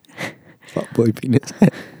 Fuckboy penis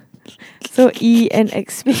head. So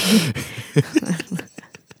ENXP.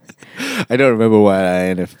 I don't remember what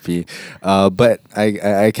INFP. But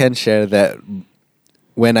I can share that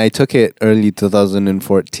when I took it early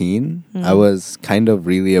 2014, I was kind of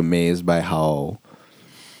really amazed by how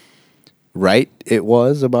right it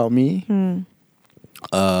was about me.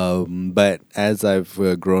 But as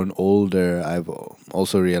I've grown older, I've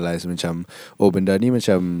also realized macam benda ni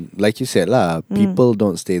macam like you said lah, people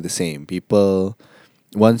don't stay the same. People,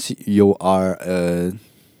 once you are a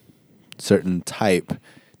certain type,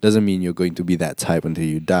 doesn't mean you're going to be that type until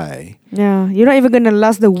you die. Yeah, you're not even gonna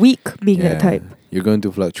last the week being that type. You're going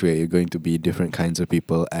to fluctuate. You're going to be different kinds of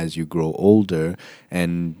people as you grow older.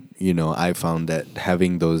 And, I found that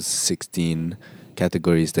having those 16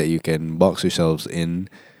 categories that you can box yourselves in.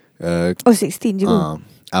 16 juga.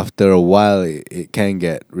 After a while, it can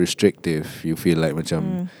get restrictive. You feel like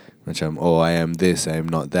macam, I am this, I am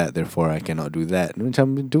not that, therefore I cannot do that.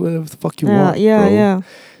 Macam, do whatever the fuck you want, bro. Yeah.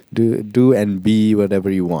 Do and be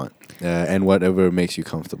whatever you want. And whatever makes you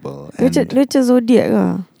comfortable. Macam zodiac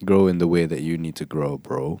lah. Grow in the way that you need to grow,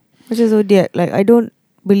 bro. Macam zodiac. Like, I don't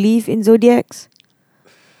believe in zodiacs.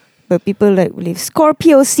 But people like believe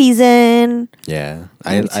Scorpio season. Yeah.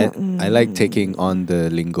 I like taking on the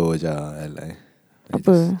lingo ja.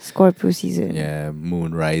 Apa? Scorpio season. Yeah,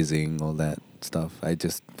 moon rising, all that stuff. I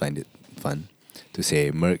just find it fun to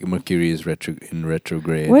say Mercury is in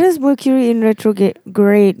retrograde. What does Mercury in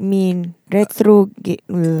retrograde mean? Retrograde.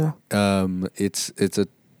 It's a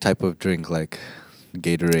type of drink like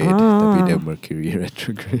Gatorade, tapi dia Mercury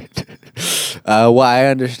retrograde. What I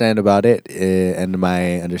understand about it, and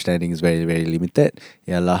my understanding is very, very limited,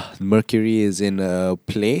 ialah Mercury is in a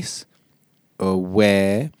place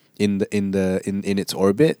where in its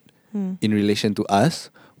orbit, in relation to us,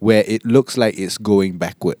 where it looks like it's going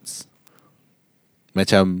backwards.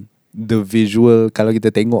 Macam the visual, kalau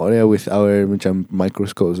kita tengok dia with our macam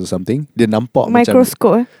microscopes or something, dia nampak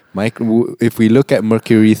Microscope. if we look at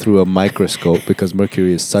Mercury through a microscope, because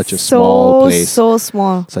Mercury is such a small place, So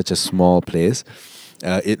small. such a small place,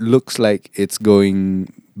 it looks like it's going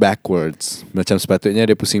backwards. Macam sepatutnya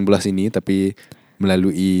dia pusing belah sini, tapi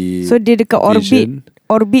melalui So dia dekat vision.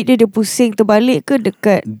 orbit dia pusing terbalik ke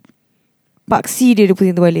dekat paksi dia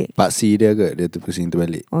pusing terbalik? Paksi dia ke dia pusing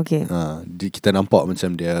terbalik. Okay. Kita nampak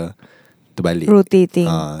macam dia terbalik, Rotating.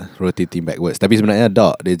 rotating backwards. Tapi sebenarnya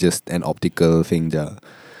tak, dia just an optical thing je.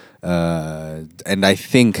 And I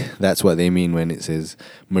think that's what they mean when it says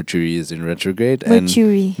Mercury is in retrograde.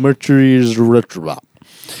 Mercury. And Mercury is retrograde.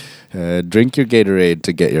 Drink your Gatorade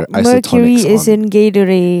to get your Mercury isotonics is on. in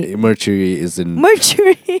Gatorade. Mercury is in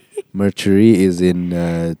Mercury. Mercury is in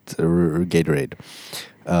Gatorade.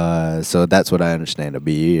 So that's what I understand. A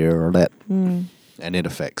beer that, and it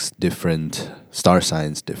affects different star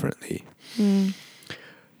signs differently.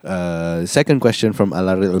 Second question from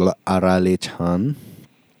Arale Chan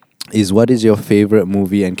is, what is your favorite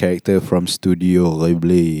movie and character from Studio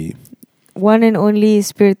Ghibli? One and only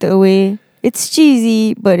Spirited Away. It's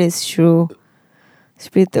cheesy, but it's true.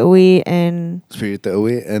 Spirited Away and Spirited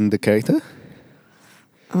Away and the character?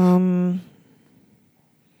 I'm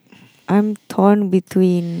torn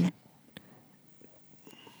between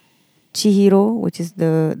Chihiro, which is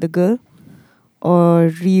the girl, or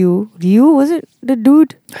Ryu. Ryu, was it the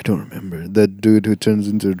dude? I don't remember. The dude who turns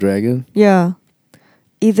into a dragon? Yeah.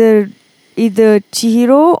 Either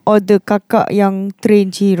Chihiro or the kakak yang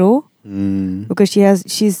train Chihiro, because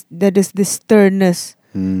there is this sternness.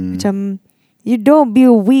 Macam, you don't be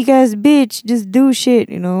a weak ass bitch, just do shit,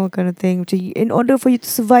 kind of thing. In order for you to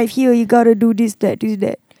survive here, you gotta do this, that.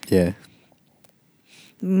 Yeah.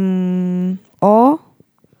 Or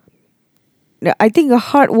I think a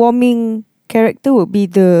heartwarming character would be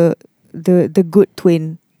the good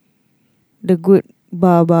twin, the good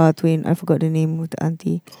Baba twin. I forgot the name of the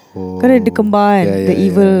auntie. Kan ada kembar kan,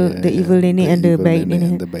 the evil nenek and the baik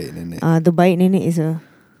nenek. The baik nenek. The baik nenek is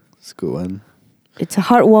It's a good one. it's a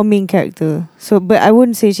heartwarming character. So, but I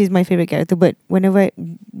wouldn't say she's my favorite character. But whenever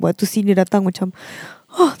waktu scene dia datang macam,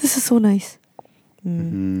 oh, this is so nice.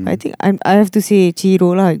 I think I have to say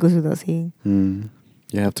Chihiro lah. It goes without saying.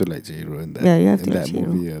 You have to like Chihiro in that. Yeah, you have in to that like Chihiro.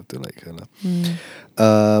 movie. You have to like her lah.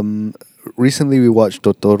 Recently we watched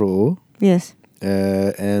Totoro, Yes.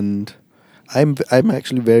 and I'm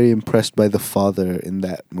actually very impressed by the father in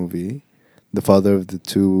that movie, the father of the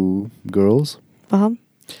two girls. Faham?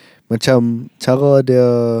 Macam cara dia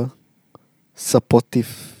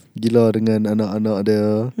supportive gila dengan anak-anak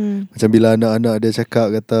dia. Macam bila anak-anak dia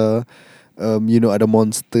cakap kata, ada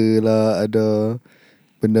monster lah, ada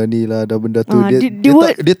benda ni lah, ada benda tu.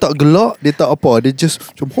 Dia tak gelak, dia tak apa. Dia just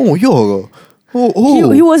macam, oh ya ke?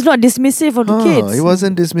 He was not dismissive of the kids. He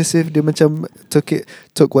wasn't dismissive. Dia macam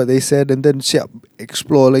took what they said and then siap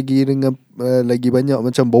explore lagi dengan lagi banyak,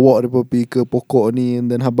 macam bawa dia pergi ke pokok ni, and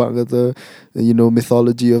then habaq kata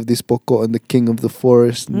mythology of this pokok and the king of the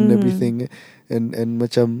forest and everything, and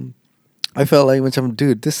macam I felt like macam,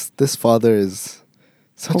 dude, this father is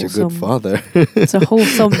such Wholesome. a good father. It's a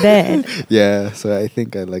wholesome dad. Yeah, so I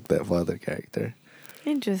think I like that father character.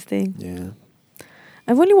 Interesting. Yeah.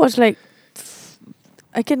 I've only watched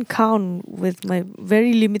I can count with my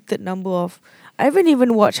very limited number of. I haven't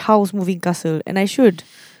even watched House Moving Castle, and I should.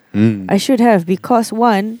 I should have, because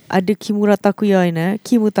one, ada Kimura Takuya in it.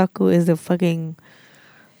 Kimutaku is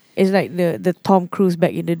it's like the Tom Cruise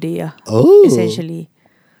back in the day, essentially.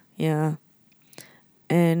 Yeah.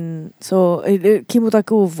 And so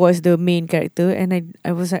Kimutaku voiced the main character, and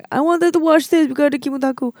I was like, I wanted to watch this because of the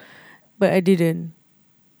Kimutaku, but I didn't.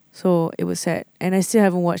 So it was sad, and I still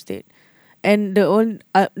haven't watched it. And the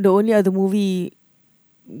only other movie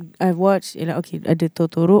I've watched, ada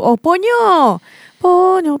Totoro. Oh, Ponyo,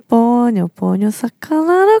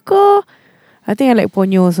 sakana nako. I think I like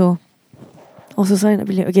Ponyo also. Also, saya nak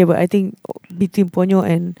pilih. Okay, but I think between Ponyo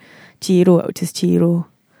and Chihiro, I would choose Chihiro.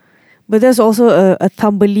 But there's also a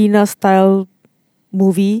Thumbelina style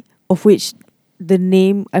movie, of which the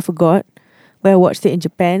name I forgot, but I watched it in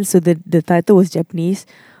Japan, so the title was Japanese,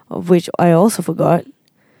 of which I also forgot.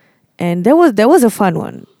 And that was a fun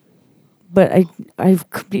one, but I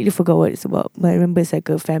completely forgot what it's about. But I remember it's like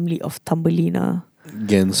a family of Thumbelina.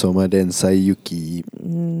 Gensoma Den Sayuki.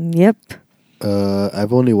 Yep.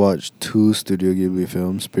 I've only watched 2 Studio Ghibli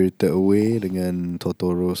films, Spirited Away dengan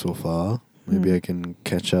Totoro so far. Maybe I can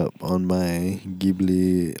catch up on my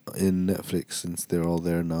Ghibli in Netflix since they're all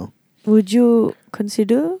there now. Would you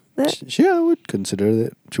consider that? Yeah, I would consider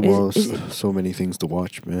that. Is it- So many things to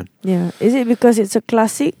watch, man. Yeah. Is it because it's a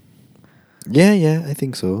classic? Yeah, I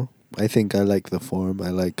think so. I think I like the form. I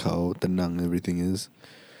like how tenang everything is.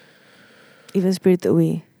 Even Spirited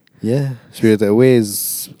Away. Yeah, Spirited Away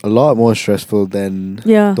is a lot more stressful than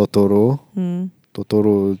Yeah. Totoro. Hmm.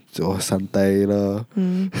 Totoro santai lah.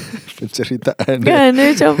 Penceritaan Kan,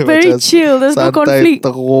 dia macam very chill. There's no santai conflict.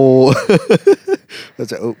 teruk.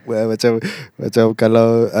 macam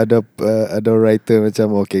kalau ada writer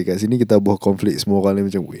macam okay kat sini kita buat konflik semua orang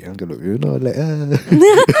ni macam weh kalau you know like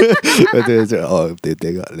macam oh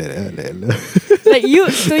tengok let. Like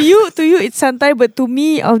to you it's santai, but to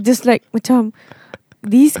me I'm just like macam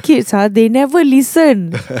these kids they never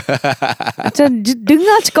listen. Macam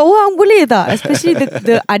dengar cakap orang boleh tak? Especially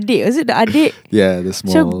the adik. Is it the adik? Yeah, the small.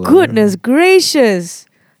 Macam goodness gracious,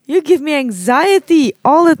 you give me anxiety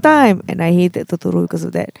all the time, and I hated Totoro because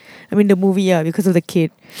of that. I mean the movie, because of the kid.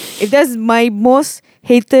 If that's my most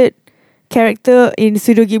hated character in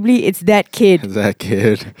Studio Ghibli, it's that kid. That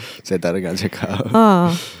kid. Saya tak dengar cakap.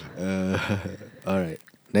 Alright.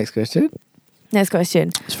 Next question. Next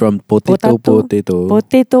question. It's from Potato. Potato.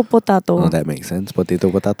 Oh, that makes sense.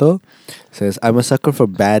 Potato says, I'm a sucker for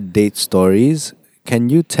bad date stories. Can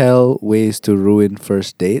you tell ways to ruin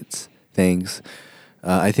first dates? Thanks.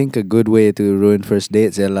 I think a good way to ruin first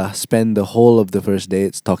dates is spend the whole of the first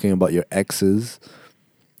dates talking about your exes.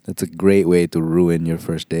 That's a great way to ruin your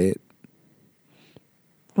first date.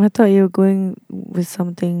 I thought you were going with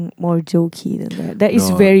something more jokey than that. That is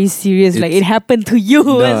No, very serious. Like it happened to you.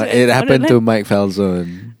 No, it happened to Mike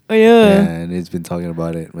Falzone. Oh yeah. Yeah, and he's been talking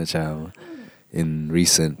about it macam in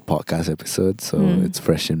recent podcast episodes, so it's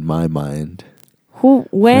fresh in my mind.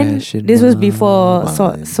 When Fresh in this was my before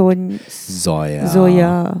mind. Zoya.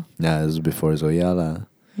 Zoya. Yeah, this was before Zoya lah.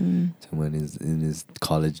 Mm. Someone is in his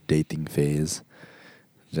college dating phase.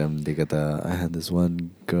 Macam dia kata, I had this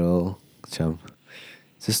one girl macam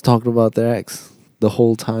just talked about their ex the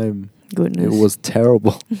whole time. Goodness. It was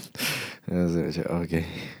terrible. I was like, okay,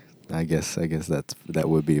 I guess that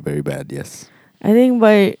would be very bad. Yes. I think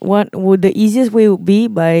by what would the easiest way would be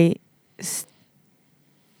by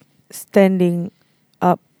standing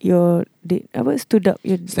up your date. Stood up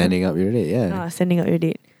your Standing up your date, yeah. Standing up your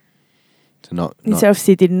date. So not Instead of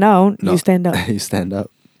sitting down, you stand up. You stand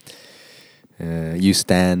up. You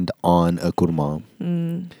stand on a kurma.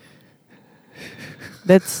 Mm.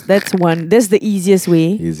 That's one. That's the easiest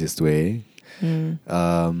way. Easiest way. Mm.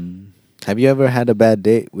 Have you ever had a bad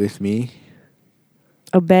date with me?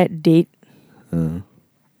 A bad date. A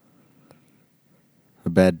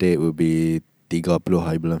bad date would be 30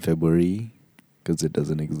 hari bulan February because it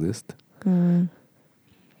doesn't exist.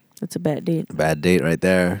 That's a bad date. Bad date right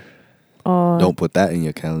there. Or Don't put that in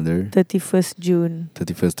your calendar. 31st June.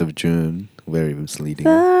 31st of June. Very misleading.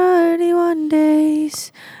 31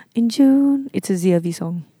 days in June. It's a ZRV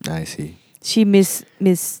song. I see. She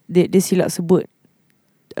dia silap sebut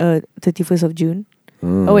 31st of June.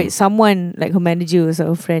 Mm. Oh wait, someone like her manager or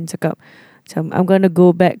her friend cakap macam, I'm gonna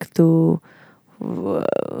go back to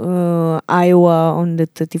Iowa on the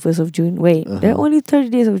 31st of June. Wait, there are only 30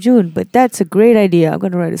 days of June, but that's a great idea. I'm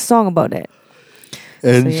gonna write a song about that.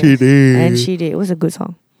 And So, she yes. did. And she did. It was a good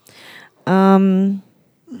song.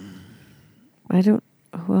 I don't.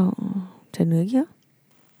 Well, macam mana lagi?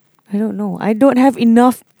 I don't know. I don't have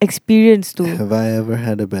enough experience to. Have I ever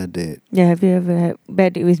had a bad date? Yeah, have you ever had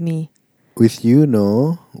bad date with me? With you,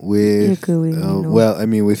 no. With Yeah, good with me, no. well, I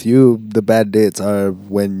mean, with you, the bad dates are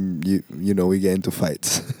when you know we get into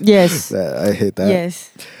fights. Yes. I hate that. Yes.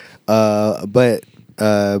 But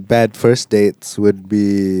bad first dates would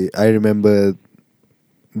be. I remember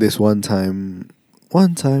this one time.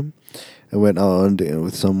 I went out on dinner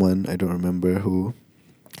with someone. I don't remember who.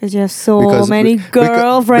 Because you have so many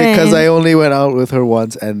girlfriends. Because I only went out with her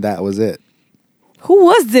once, and that was it. Who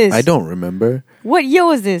was this? I don't remember. What year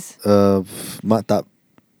was this? Matap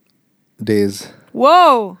days.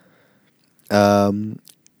 Whoa.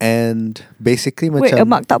 And basically, Wait, a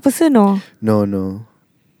maktab person or? No.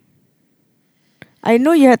 I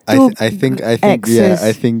know you had two I think exes. yeah,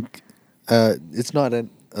 I think it's not an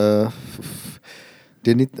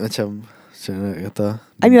Denny macam kata.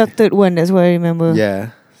 I'm your third one, that's what I remember.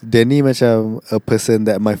 Yeah. Denny macam a person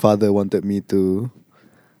that my father wanted me to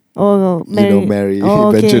marry Oh,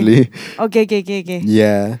 okay. eventually. Okay.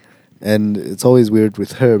 Yeah. And it's always weird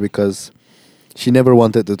with her because she never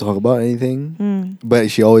wanted to talk about anything, but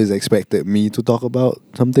she always expected me to talk about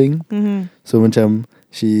something. Mm-hmm. So macam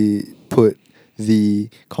she put the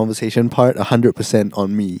conversation part 100%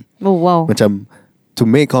 on me. Oh, wow. Macam to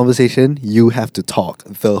make conversation, you have to talk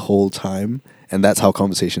the whole time, and that's how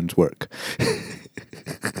conversations work.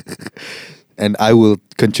 And I will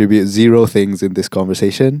contribute 0 things in this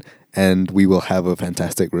conversation, and we will have a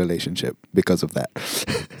fantastic relationship because of that.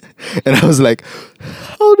 And I was like,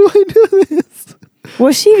 how do I do this?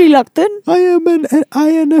 Was she reluctant? I am an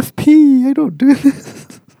INFP. I don't do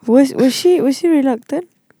this. Was she reluctant?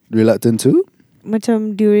 Reluctant too?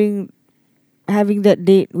 Macam during having that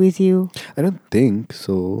date with you. I don't think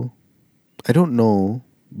so. I don't know.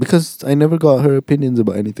 Because I never got her opinions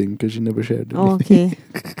about anything because she never shared anything. Oh, okay.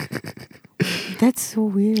 That's so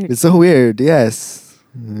weird. It's so weird, yes.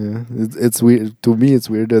 Yeah, it's weird. To me, it's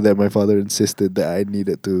weirder that my father insisted that I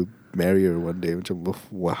needed to marry her one day.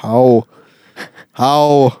 How?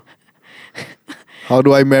 How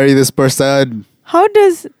do I marry this person?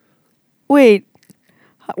 Wait,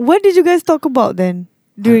 what did you guys talk about then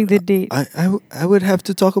during the date? I would have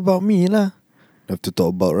to talk about me lah. I have to talk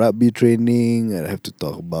about rugby training. I have to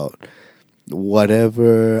talk about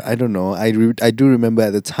whatever. I don't know. I do remember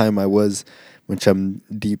at the time I was macam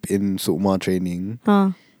deep in Sukma training.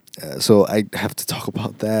 So I have to talk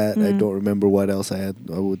about that. I don't remember what else I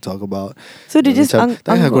would talk about. So they just takkan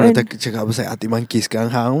aku nak cakap pasal hati mangkis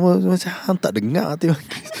sekarang. Macam hang tak dengar hati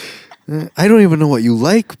mangkis. I don't even know what you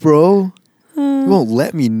like, bro. You won't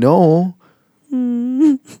let me know.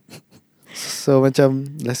 So macam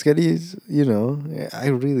last kali, you know, I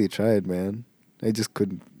really tried, man. I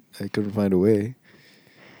couldn't find a way.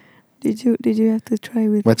 Did you have to try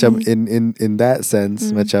with Macam me? in that sense,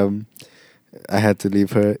 macam I had to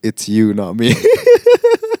leave her. It's you, not me.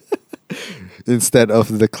 Instead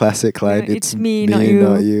of the classic line, it's me, not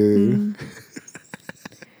you.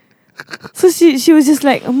 So she was just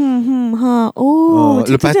like, oh,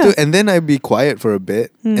 lepas tu, and then I'd be quiet for a bit,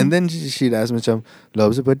 and then she'd ask macam, lah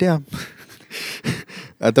apa diam?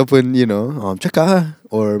 Ataupun, you know, cakap lah.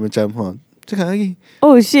 Or macam, cakap lagi.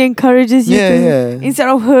 Oh, she encourages you to,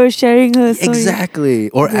 instead of her sharing her story.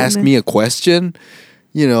 Exactly. Or ask me a question,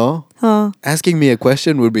 you know. Asking me a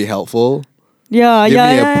question would be helpful. Yeah, Give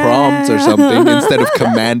me a prompt or something instead of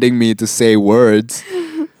commanding me to say words.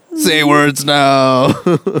 Say words now.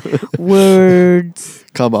 Words.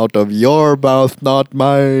 Come out of your mouth, not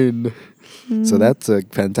mine. So that's a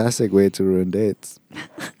fantastic way to ruin dates.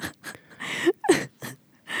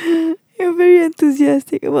 You're very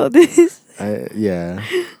enthusiastic about this. Yeah.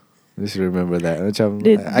 I should remember that.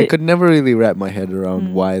 I could never really wrap my head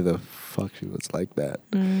around why the fuck she was like that.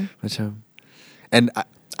 And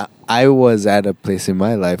I was at a place in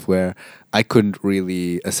my life where I couldn't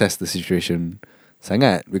really assess the situation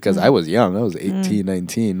sangat because I was young. I was 18,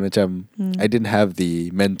 19. I didn't have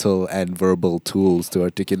the mental and verbal tools to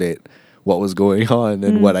articulate what was going on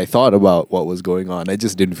and what I thought about what was going on. I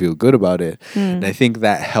just didn't feel good about it. And I think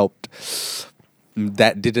that helped.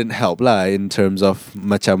 That didn't help lah in terms of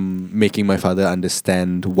macam making my father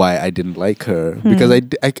understand why I didn't like her. Because I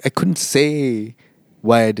couldn't say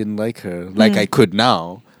why I didn't like her like I could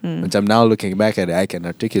now. Macam now looking back at it, I can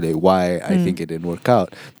articulate why I think it didn't work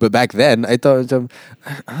out. But back then, I thought I don't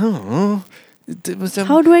know.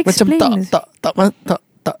 How do I explain this? Tak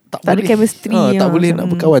ada chemistry. Tak boleh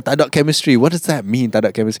nak berkawan. Tak ada chemistry. What does that mean? Tak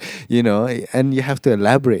ada chemistry. You know, and you have to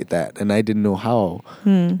elaborate that. And I didn't know how.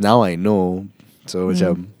 Now I know. So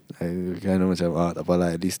macam I kind of macam tak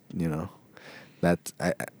apalah, at least, you know, that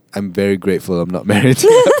I'm very grateful I'm not married to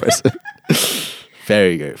that person.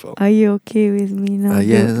 Very grateful. Are you okay with me now?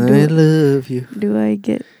 Yes, I love you. Do I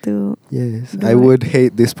get to? Yes, I would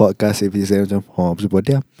hate this podcast if you say macam apa sebab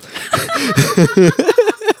dia.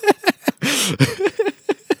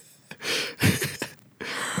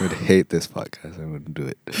 I would hate this podcast. I wouldn't do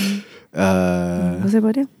it. What's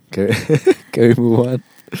about him? Can we move on?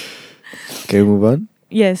 Can we move on?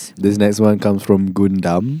 Yes. This next one comes from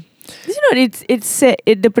Gundam. Did you know it's said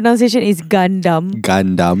the pronunciation is Gundam?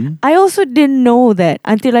 Gundam. I also didn't know that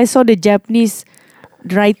until I saw the Japanese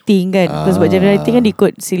writing kan. Because buat Japanese writing kan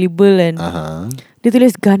ikut syllable and dia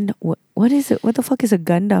tulis Gundam. What is it? What the fuck is a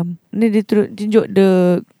Gundam? And then dia tunjuk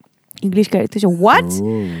the English character. What?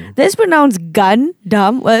 Oh. That's pronounced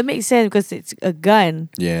Gundam. Well, it makes sense because it's a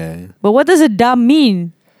gun. Yeah. But what does a dam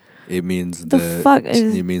mean? It means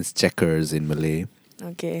it means checkers in Malay.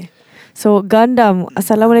 Okay. So Gundam.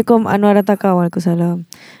 Assalamualaikum Anwar dan Taka. Waalaikumsalam.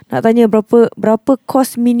 Nak tanya berapa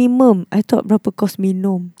kos minimum? I thought berapa kos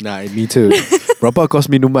minum. Nah, me too. Berapa kos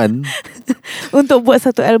minuman? Untuk buat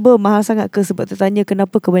satu album mahal sangat ke? Sebab tertanya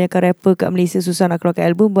kenapa kebanyakan rapper kat Malaysia susah nak keluarkan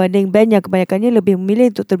album berbanding band yang kebanyakannya lebih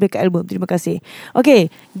memilih untuk terbit ke album. Terima kasih. Okay,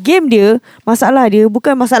 game dia, masalah dia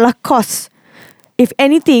bukan masalah kos. If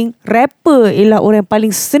anything, rapper ialah orang yang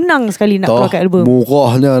paling senang sekali nak keluarkan album.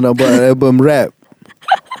 Murahnya nak buat album rap.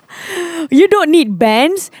 You don't need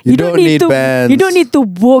bands. You don't need bands. You don't need to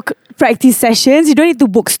book practice sessions. You don't need to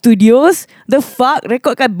book studios. The fuck,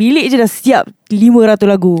 record kat bilik je dah siap 500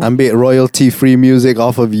 lagu. Ambil royalty free music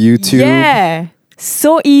off of YouTube. Yeah,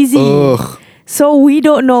 so easy. Ugh. So we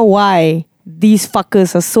don't know why these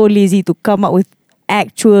fuckers are so lazy to come up with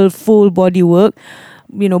actual full body work,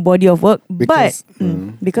 body of work. Because,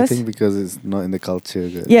 Because I think because it's not in the culture.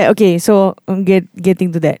 yeah, okay. So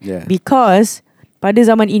getting to that. Yeah. Because pada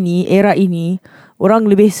zaman ini, era ini, orang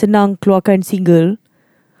lebih senang keluarkan single.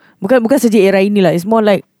 Bukan saja era ini lah. It's more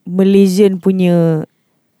like Malaysian punya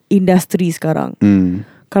industri sekarang.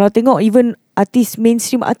 Kalau tengok even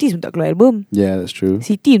mainstream artis pun tak keluar album. Yeah, that's true.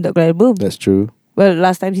 Siti pun tak keluar album. That's true. Well,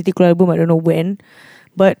 last time Siti keluar album, I don't know when.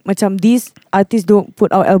 But macam these artists don't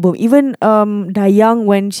put out album. Even Dayang,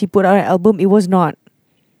 when she put out an album, it was not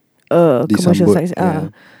commercial Disambut, size.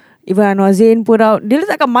 yeah. Even Anwar Zain put out, dia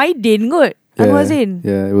letakkan Maidin kot. Anwar Zain.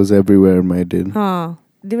 Yeah, it was everywhere, Maidin.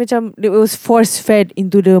 Dia macam, it was force fed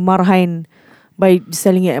into the marhain by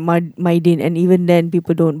selling it at Maidin, and even then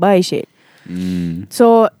people don't buy shit.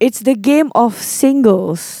 So it's the game of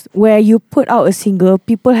singles, where you put out a single,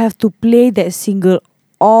 people have to play that single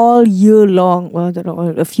all year long. Well, I don't know,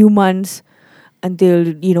 a few months until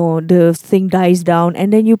the thing dies down,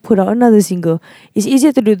 and then you put out another single. It's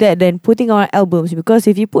easier to do that than putting out albums, because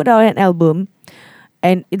if you put out an album,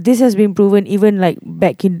 and this has been proven even like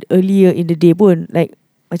back in earlier in the day pun, like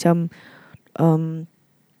macam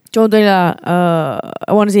contohnya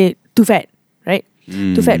I want to say Too Fat, right?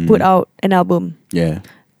 Too Fat put out an album. Yeah.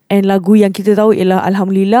 And lagu yang kita tahu ialah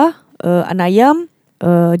Alhamdulillah, Anayam,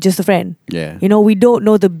 Just a Friend. Yeah. We don't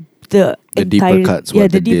know the entire, deeper cuts. yeah,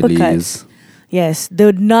 What the deeper deal cuts. is. Yes,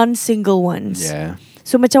 the non-single ones. Yeah.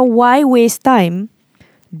 So macam why waste time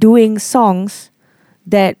doing songs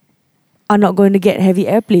that are not going to get heavy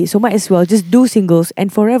airplay? So might as well just do singles and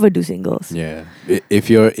forever do singles. Yeah. If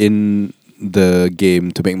you're in the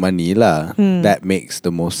game to make money lah, that makes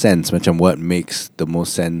the most sense. Macam what makes the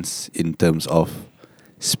most sense in terms of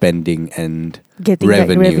spending and Getting back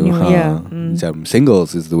revenue, yeah. Macam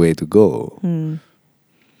singles is the way to go.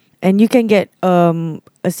 And you can get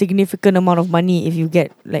a significant amount of money if you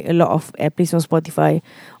get like a lot of airplays on Spotify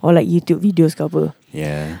or like YouTube videos cover.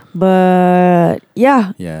 Yeah. But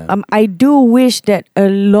yeah, Yeah. I do wish that a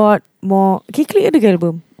lot more. Can you click the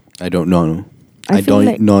album? I don't know. I I feel don't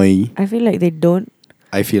like- know. I feel like they don't.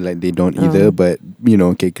 I feel like they don't either, but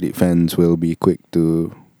K-Click fans will be quick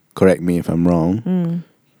to correct me if I'm wrong.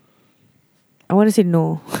 I want to say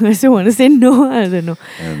no. I still want to say no. I don't know.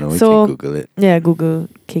 I don't know. We So- can Google it. Yeah, Google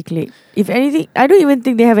K-Click. If anything, I don't even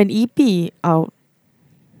think they have an EP out.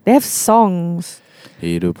 They have songs.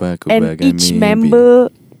 Hidup aku And bagai each mimpi. member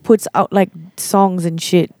puts out like songs and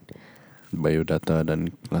shit. Biodata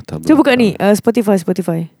dan latar Cuba buka ni, belakang.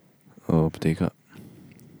 Spotify. Oh, betul kak.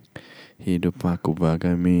 Hidup aku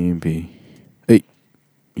bagai mimpi.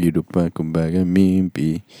 Hidup aku bagai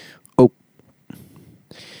mimpi. Oh.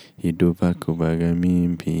 Hidup aku bagai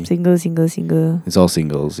mimpi. Single. It's all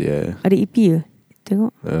singles, yeah. Ada EP ke?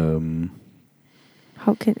 Tengok.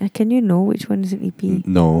 How can you know which one is an EP?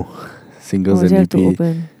 No. Singles Oh, you and have to EP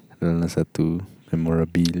open. adalah satu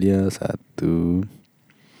memorabilia, satu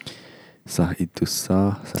sah itu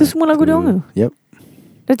sah. Itu semua lagu dia orang ke? Yep.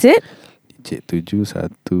 That's it? Cik 7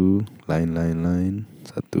 satu, lain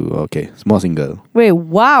satu. Okay, small single. Wait,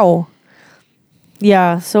 wow.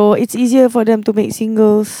 Yeah, so it's easier for them to make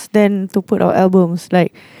singles than to put out albums.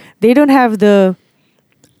 Like, they don't have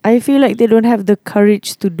I feel like they don't have the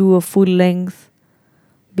courage to do a full length,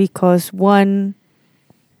 because one,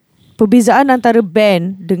 perbezaan antara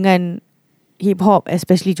band dengan hip hop,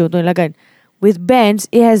 especially contohnya kan, with bands,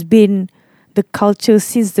 it has been the culture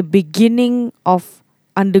since the beginning of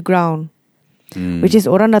underground, which is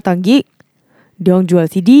orang datang gig, diorang jual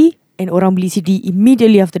CD, and orang beli CD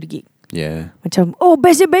immediately after the gig. Yeah. Macam, oh,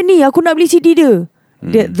 bestnya band ni, aku nak beli CD dia.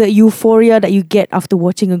 The euphoria that you get after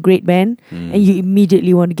watching a great band, and you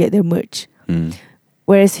immediately want to get their merch.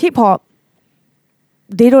 Whereas hip hop,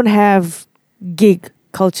 they don't have gig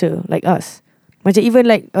culture like us. Macam even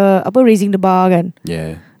like Raising the Bar kan.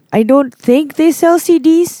 Yeah. I don't think they sell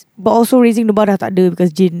CDs, but also Raising the Bar dah tak ada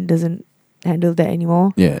because Jin doesn't handle that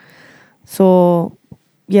anymore. Yeah. So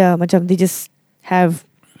yeah, macam they just have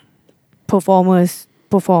performers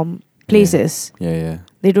perform places. Yeah.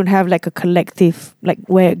 They don't have like a collective, like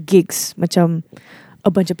where gigs, macam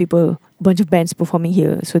a bunch of people, a bunch of bands performing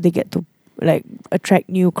here, so they get to like attract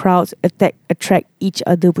new crowds, attract each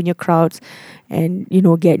other punya crowds, and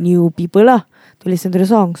get new people lah to listen to the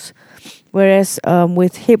songs. Whereas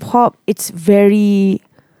with hip hop, it's very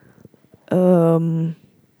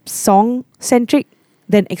song centric.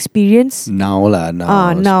 than experience. Now lah,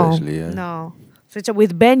 Now. especially. Yeah. Now. So macam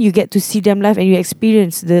with band, you get to see them live and you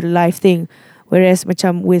experience the live thing. Whereas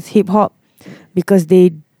macam with hip hop, because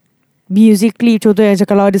they musically, contohnya macam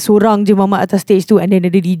kalau ada seorang je mamat atas stage tu and then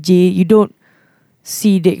ada DJ, you don't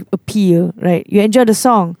see the appeal, right? You enjoy the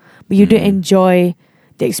song, but you don't enjoy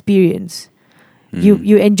the experience.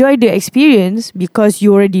 You enjoy the experience because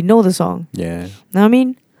you already know the song. Yeah. Know what I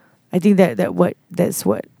mean? I think that's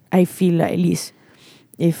what I feel like, at least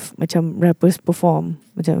if macam rappers perform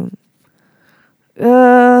macam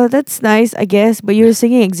that's nice, I guess, but you're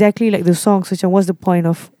singing exactly like the song, so macam what's the point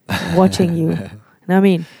of watching you? Know what I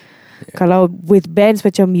mean? Yeah. Kalau with bands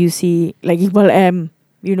macam you see like Iqbal M,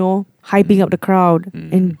 you know, hyping up the crowd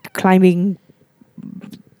and climbing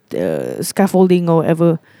the scaffolding or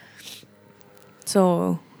whatever.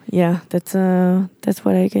 So yeah, that's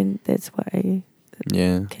what I can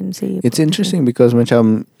Yeah. can say. It's interesting because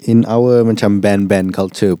macam in our macam band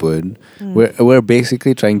culture pun, we're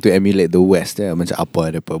basically trying to emulate the West. Macam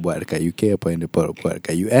apa yang mereka buat dekat UK, apa yang mereka buat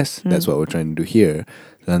dekat US. That's what we're trying to do here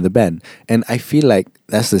dalam the band. And I feel like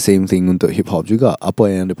that's the same thing untuk hip hop juga.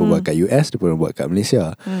 Apa yang mereka buat kat US, mereka buat kat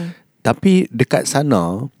Malaysia. Tapi dekat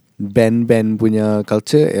sana, band punya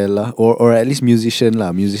culture ialah or at least musician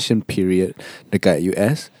period dekat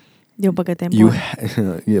US. Dia pakai tampon.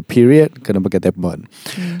 Period kena pakai tampon.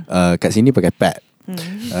 Kat sini pakai pad.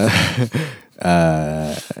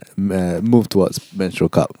 Move towards menstrual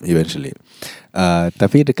cup eventually.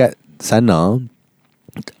 Tapi dekat sana,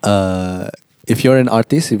 if you're an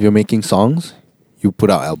artist, if you're making songs, you put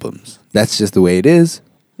out albums. That's just the way it is.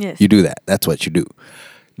 Yes. You do that. That's what you do.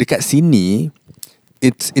 Dekat sini,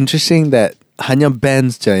 it's interesting that hanya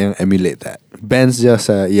bands je yang emulate that. Bands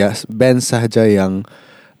sahaja yang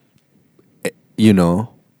you know,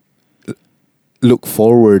 look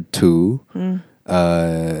forward to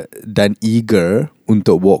dan eager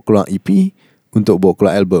untuk bawa keluar EP, untuk bawa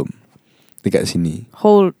keluar album dekat sini.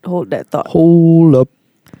 Hold that thought. Hold up.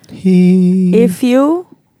 If you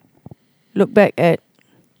look back at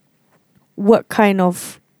what kind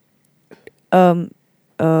of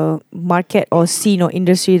market or scene or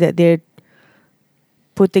industry that they're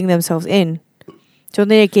putting themselves in,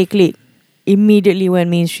 contohnya K-Clique immediately went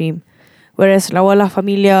mainstream. Whereas Lawa La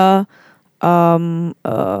Familia,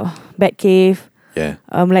 Batcave,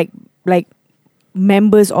 like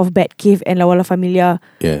members of Batcave and Lawa La Familia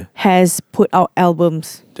has put out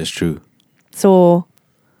albums. That's true. So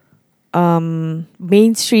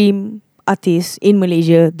mainstream artists in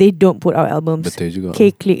Malaysia, they don't put out albums. Betul juga.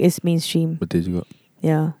 K-Clique is mainstream. Betul juga.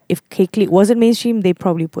 Yeah. If K-Clique wasn't mainstream, they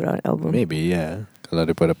probably put out an album. Maybe, yeah. Kalau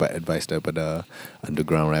mereka dapat advice daripada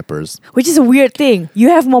underground rappers. Which is a weird thing. You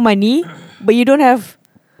have more money, but you don't have...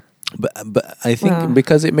 But I think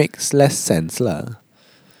because it makes less sense lah.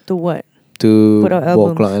 To what? To put out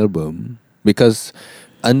walk long album. Because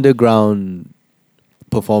underground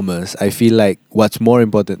performers, I feel like what's more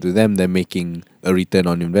important to them than making a return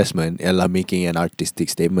on investment ialah making an artistic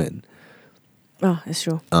statement. That's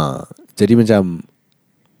true. Jadi macam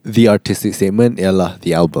the artistic statement ialah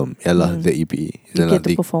the album, ialah the EP, you get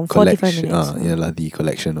to perform 45 minutes. Ialah the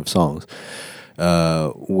collection of songs.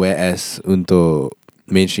 Whereas untuk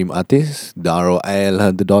mainstream artists, the ROI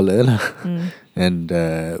ialah the dollar lah. And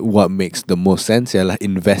what makes the most sense ialah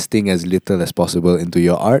investing as little as possible into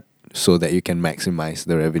your art so that you can maximize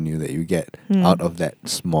the revenue that you get out of that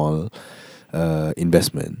small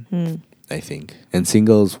investment, I think. And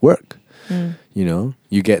singles work. You know,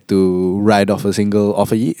 you get to ride off a single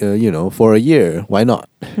off you know, for a year. Why not?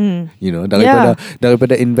 You know,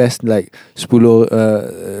 daripada invest like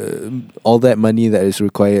 10 all that money that is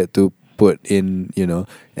required to put in, you know,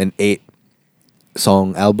 an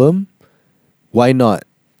 8-song album. Why not?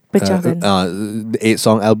 Pecahkan. The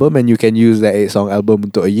 8-song album, and you can use that 8-song album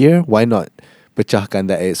untuk a year. Why not pecahkan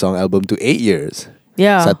that 8-song album to 8 years?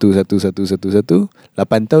 Yeah. 1 8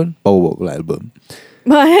 tahun bawa keluar album.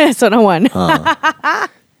 So no one.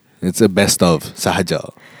 It's a best of sahaja.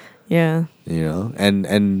 Yeah. You know,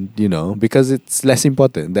 and you know, because it's less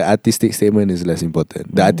important. The artistic statement is less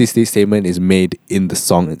important. The artistic statement is made in the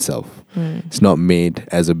song itself. It's not made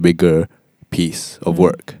as a bigger piece of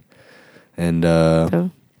work. And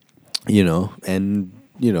you know,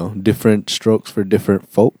 different strokes for different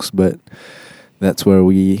folks, but that's where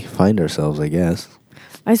we find ourselves, I guess.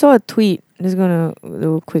 I saw a tweet. Just gonna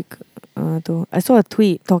do a quick. I saw a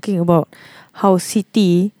tweet talking about how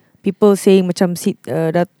Siti, people saying macam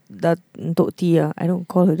Datuk T. I don't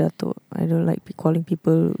call her Datuk. I don't like calling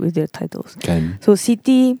people with their titles. Can. So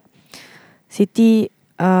Siti, she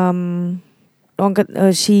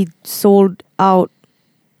sold out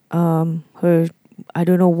her I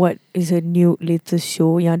don't know what is a new latest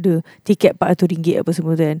show yang ada tiket RM400 apa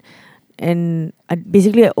semua tu kan. And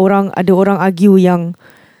basically ada orang argue yang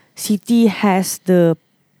Siti has the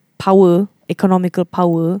power, economical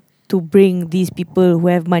power, to bring these people who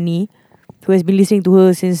have money, who has been listening to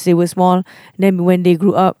her since they were small. And then when they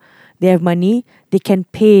grew up, they have money, they can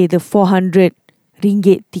pay the RM400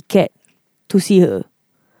 ticket to see her,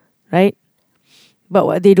 right? But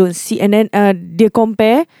what they don't see, and then they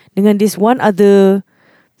compare dengan this one other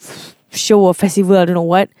show or festival, I don't know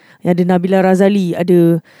what, yang ada Nabila Razali,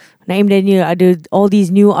 ada Naim Daniel, ada all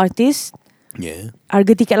these new artists. Yeah.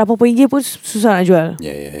 Harga tiket RM80 pun susah nak jual.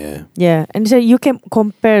 Yeah. And so you can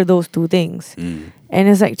compare those two things. And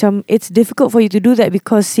it's like it's difficult for you to do that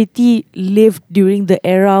because Siti lived during the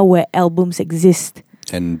era where albums exist.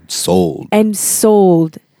 And sold.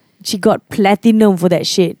 She got platinum for that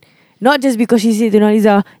shit. Not just because she's Siti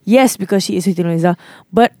Nurhaliza. Yes, because she is Siti Nurhaliza.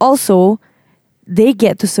 But also, they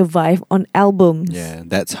get to survive on albums. Yeah,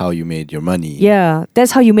 that's how you made your money. Yeah,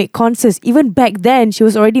 that's how you make concerts. Even back then, she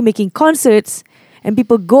was already making concerts. And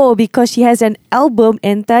people go because she has an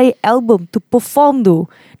entire album to perform tu.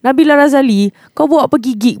 Nabila Razali, kau bawa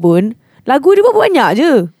pergi gig pun, lagu dia pun banyak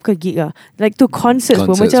je. Bukan gig lah. Like to concerts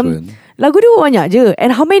pun. Macam lagu dia pun banyak je.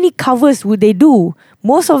 And how many covers would they do?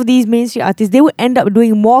 Most of these mainstream artists, they would end up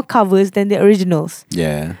doing more covers than the originals.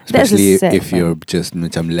 Yeah. Especially if you're just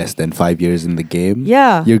macam less than 5 years in the game.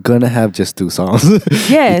 Yeah. You're gonna have just 2 songs.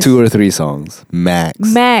 Yes. 2 or 3 songs.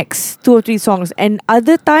 Max 2 or 3 songs. And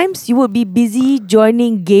other times, you would be busy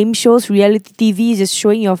joining game shows, reality TV, just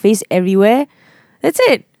showing your face everywhere. That's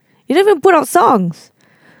it. You don't even put out songs.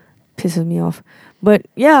 Pisses me off. But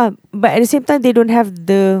yeah, but at the same time, they don't have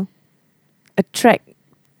the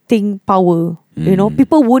attracting power. You know,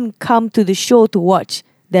 people wouldn't come to the show to watch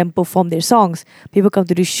them perform their songs. People come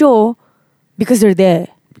to the show because they're there.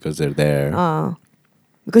 Because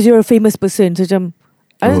you're a famous person. So I'm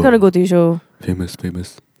just gonna go to your show. Famous.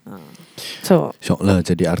 So Syok lah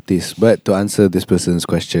jadi artis. But to answer this person's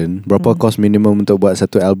question, berapa cost minimum untuk buat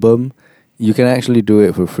satu album? You can actually do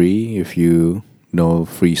it for free if you know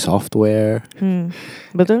free software.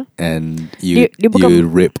 Betul. And you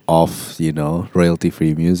rip off, royalty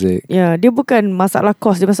free music. Yeah, dia bukan masalah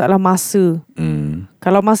cost, dia masalah masa.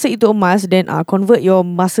 Kalau masa itu emas, then convert your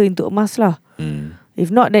masa into emas lah.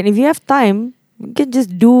 If not, then if you have time, you can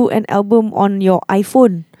just do an album on your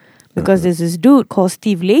iPhone. Because there's this dude called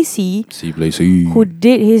Steve Lacy who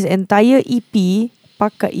did his entire EP.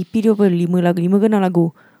 Pakai EP dia apa? 5 ke 6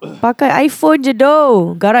 lagu. Pakai iPhone je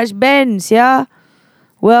doh. GarageBand ya.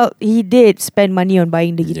 Well, he did spend money on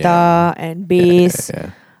buying the guitar and bass,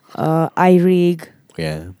 iRig,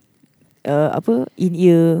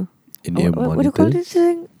 in-ear monitor. What do you call this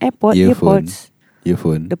thing? Earphones.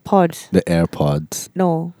 The pods. The AirPods.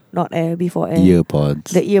 No, not air, before air.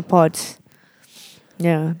 Earpods. The earpods.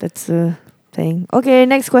 Yeah, that's the thing. Okay,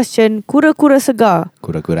 next question. Kura-kura segar.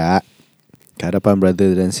 Kura-kura. Kehadapan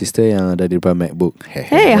brother dan sister yang ada di depan MacBook.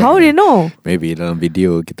 Hey, how do you know? Maybe dalam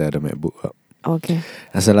video kita ada MacBook. Okay.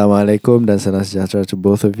 Assalamualaikum dan salam sejahtera to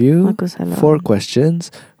both of you. Waalaikumsalam. 4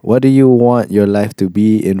 questions. What do you want your life to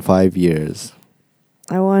be in 5 years?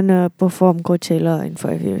 I want to perform Coachella in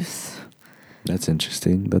 5 years. That's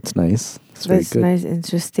interesting. That's nice. That's nice,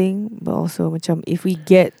 interesting. But also macam if we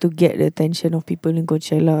get the attention of people in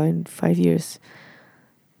Coachella in 5 years,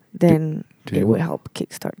 then it would help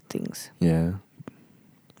kickstart things. Yeah.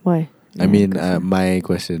 Why? I mean, my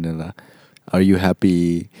question is, are you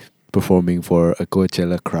happy performing for a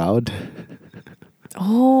Coachella crowd?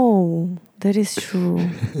 Oh, that is true.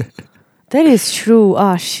 That is true.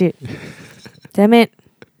 Ah, shit. Damn it.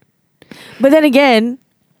 But then again,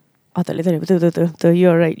 tak boleh. Betul.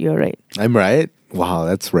 You're right. I'm right? Wow,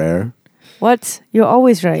 that's rare. What? You're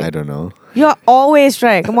always right. I don't know. You're always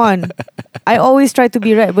right. Come on. I always try to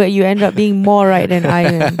be right, but you end up being more right than I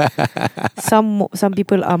am. Some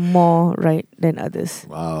people are more right than others.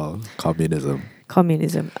 Wow, communism.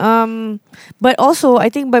 But also, I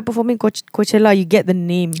think by performing Coachella, you get the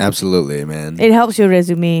name. Absolutely, man. It helps your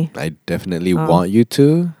resume. I definitely want you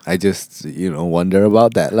to. I just, wonder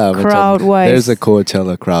about that lah. Crowd-wise. There's a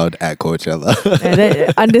Coachella crowd at Coachella.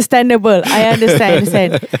 Understandable. I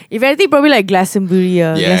understand. If anything, probably like Glastonbury.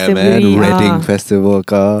 Yeah, Glastonbury, man. Reading Festival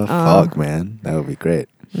ka. Fuck, man. That would be great.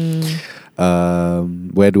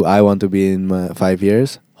 Where do I want to be in 5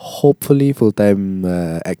 years? Hopefully full-time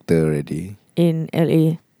actor already. In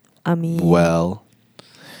LA. I mean, well,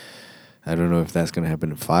 I don't know if that's going to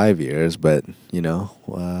happen in 5 years, but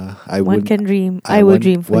one can dream. I will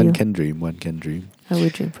dream for you. One can dream. I will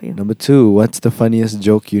dream for you. Number 2, what's the funniest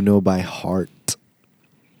joke you know by heart?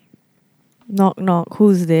 Knock knock.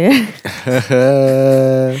 Who's there?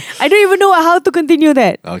 I don't even know how to continue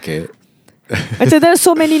that. Okay. Macam there are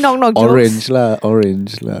so many knock knock jokes. Orange lah.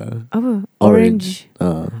 Apa? Orange.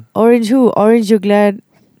 Uh, Orange who? Orange, you're glad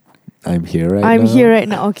I'm here right now. I'm here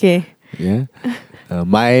right now. Okay. Yeah.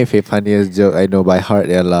 My funniest joke I know by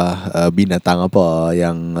heart ialah binatang apa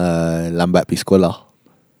yang lambat pergi sekolah.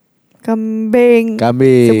 Kambing.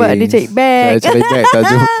 Kambing. Sebab dia cari bag. Cari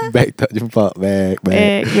bag tak jumpa. Bag.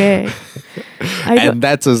 Bag. And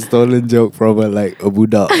that's a stolen joke from a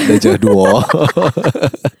budak darjah 2.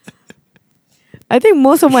 I think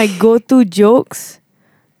most of my go-to jokes,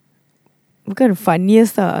 bukan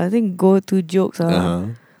funniest lah. I think go-to jokes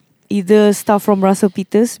are either stuff from Russell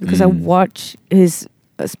Peters because I watch his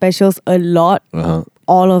specials a lot,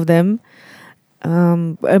 all of them,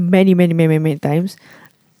 many times,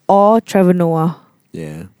 or Trevor Noah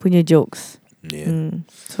punya jokes. Yeah.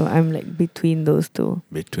 So I'm like between those two.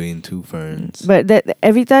 Between two ferns. But that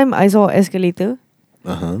every time I saw escalator,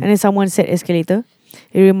 and then someone said escalator,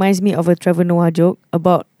 it reminds me of a Trevor Noah joke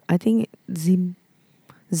about, I think,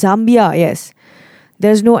 Zambia. Yes,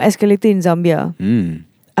 there's no escalator in Zambia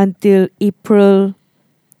until April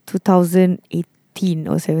 2018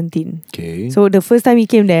 or 17. Okay. So the first time he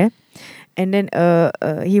came there, and then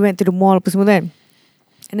he went to the mall apa semua kan.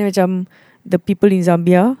 And then macam the people in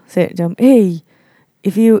Zambia said macam, hey,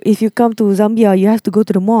 if you come to Zambia, you have to go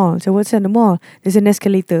to the mall. So what's in the mall? There's an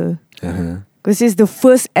escalator. Because it's the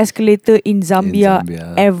first escalator in Zambia,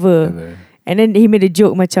 ever. And then he made a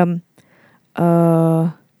joke macam,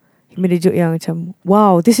 he made a joke yang macam,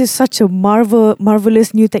 wow, this is such a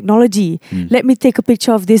marvelous new technology. Let me take a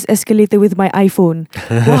picture of this escalator with my iPhone.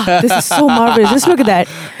 Wow, this is so marvelous. Just look at that.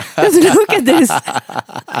 Just look at this.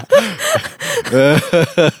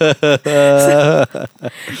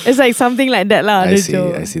 It's like something like that lah. I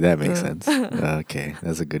see. That makes sense. Okay,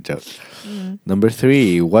 that's a good joke. Number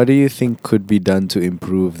 3, what do you think could be done to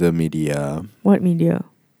improve the media? What media?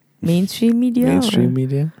 Mainstream media? Mainstream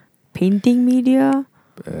media? Painting media?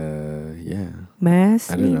 Yeah.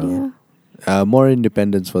 Mass I don't media? know. More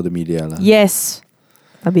independence for the media lah. Yes.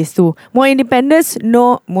 Habis tu. More independence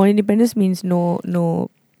means no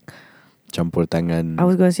Campur tangan I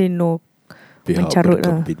was going to say no pihak mencarut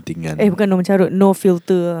lah. berkepentingan. Bukan no mencarut, no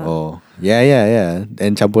filter lah. Oh, yeah.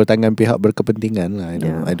 And campur tangan pihak berkepentingan lah.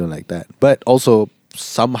 I don't like that. But also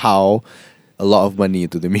somehow a lot of money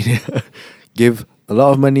to the media. Give a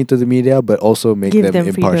lot of money to the media, but also make Give them them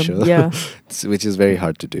impartial. freedom, Which is very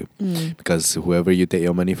hard to do. Because whoever you take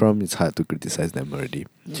your money from, it's hard to criticize them already.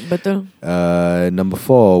 Betul. Number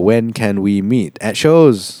 4, when can we meet? At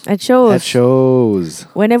shows. At shows. At shows.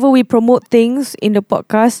 Whenever we promote things in the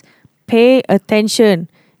podcast, pay attention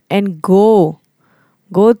and go.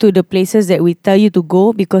 Go to the places that we tell you to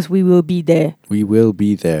go because we will be there. We will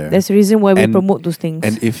be there. That's the reason why we promote those things.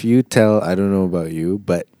 And if you tell, I don't know about you,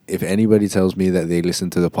 but if anybody tells me that they listen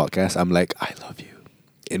to the podcast, I'm like, I love you.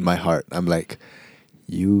 In my heart, I'm like,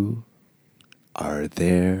 you are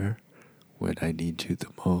there when I need you the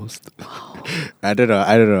most. I don't know.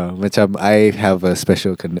 Macam I have a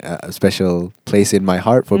special place in my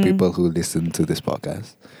heart for people who listen to this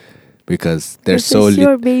podcast. Because there's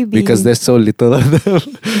because there's so little of them.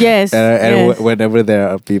 Yes. And whenever there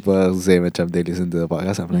are people who say macam they listen to the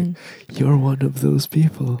podcast, I'm like, you're one of those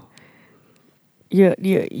people. You're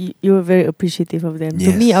very appreciative of them.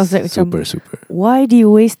 Yes, to me, I was like, super. Why do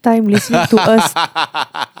you waste time listening to us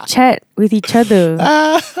chat with each other?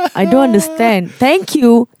 I don't understand. Thank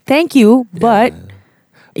you, but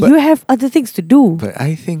you have other things to do. But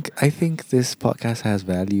I think this podcast has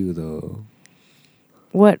value though.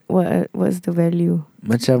 What's the value?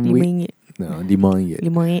 Macam RM5. No, RM5.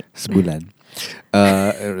 RM5. Sebulan.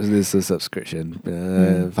 This is a subscription.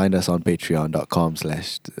 Find us on patreon.com/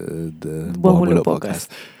 the Buah Mulut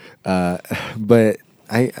Podcast. But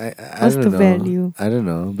I What's don't the know. value? I don't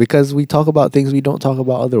know. Because we talk about things we don't talk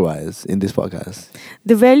about otherwise in this podcast.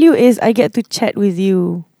 The value is I get to chat with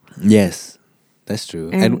you. Yes. That's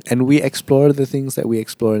true. And we explore the things that we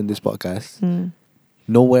explore in this podcast.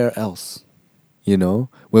 Nowhere else. You know?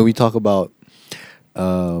 When we talk about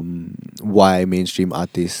why mainstream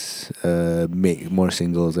artists make more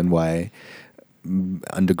singles and why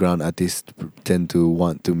underground artists tend to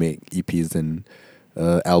want to make EPs and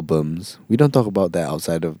albums. We don't talk about that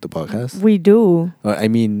outside of the podcast. We do. I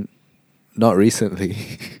mean, not recently.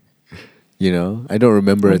 You know, I don't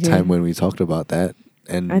remember a time when we talked about that.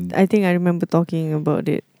 And I think I remember talking about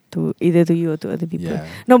it to either to you or to other people. Yeah.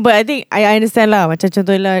 No, but I think I understand lah. Macam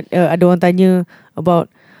contohnya ada orang tanya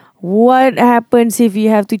about what happens if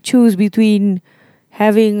you have to choose between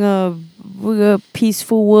having a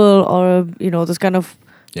peaceful world or those kind of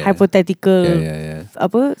Yeah. hypothetical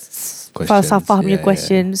apa Questions. falsafah punya Yeah,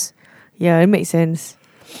 questions. Yeah, it makes sense.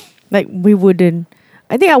 Like we wouldn't.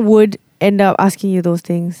 I think I would end up asking you those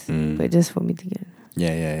things, but just for me to get.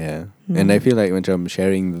 Yeah. And I feel like when I'm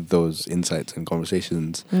sharing those insights and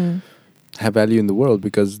conversations have value in the world,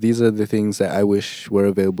 because these are the things that I wish were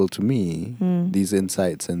available to me. These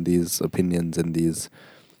insights and these opinions and these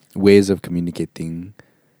ways of communicating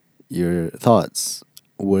your thoughts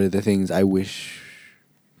were the things I wish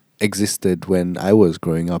existed when I was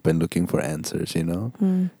growing up and looking for answers, you know?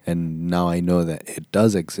 And now I know that it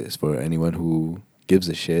does exist for anyone who gives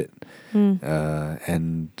a shit.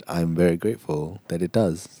 And I'm very grateful that it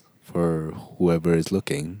does for whoever is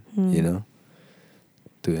looking, you know?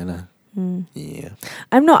 Tu je lah. Yeah.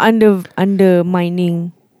 I'm not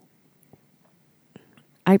undermining.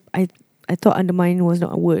 I thought undermining was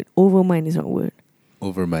not a word. Overmine is not a word.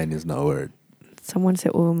 Overmine is not a word. Someone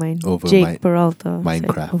said overmine. Overmine. Jake Peralta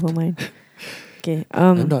Minecraft. said overmine. Okay.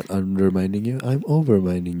 I'm not undermining you. I'm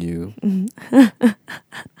overmining you.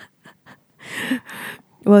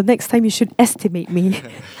 Well, next time you should estimate me.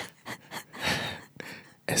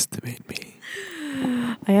 Estimate me.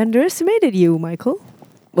 I underestimated you, Michael.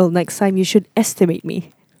 Well, next time you should estimate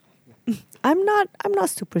me. I'm not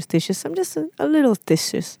superstitious. I'm just a little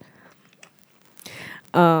stitious.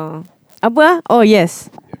 Apa? Oh yes.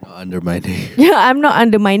 You're not undermining. Yeah, I'm not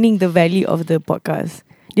undermining the value of the podcast.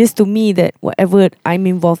 Just to me that whatever I'm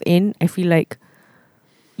involved in, I feel like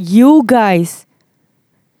you guys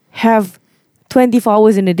have 24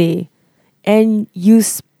 hours in a day and you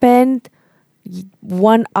spend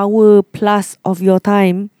 1 hour plus of your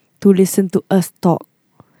time to listen to us talk.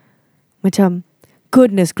 Macam,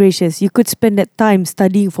 goodness gracious, you could spend that time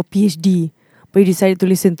studying for PhD, but you decided to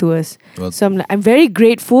listen to us. Well, So I'm very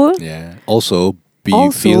grateful. yeah. Also,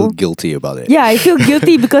 Also- feel guilty about it. Yeah, I feel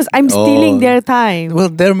guilty because I'm stealing Oh. their time.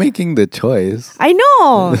 Well, they're making the choice. I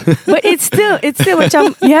know, but it's still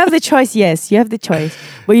macam you have the choice. Yes, you have the choice,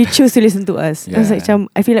 but you choose to listen to us. I was like, Yeah.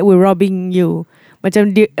 macam, I feel like we're robbing you.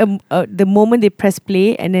 Macam the moment they press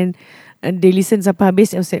play and then they listen sampai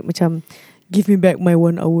habis, I was like, macam, give me back my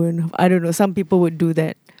 1 hour and a half. I don't know. Some people would do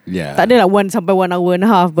that. Yeah. Tak ada lah 1 sampai 1 hour and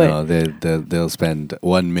a half, but no, they'll spend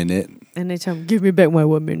 1 minute. and then macam, give me back my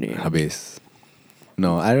 1 minute. Habis.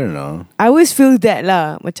 No, I don't know. I always feel that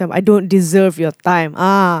lah. Macam I don't deserve your time.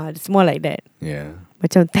 It's more like that. Yeah.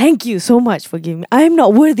 Macam thank you so much for giving me. I am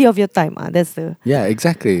not worthy of your time. That's the. Yeah,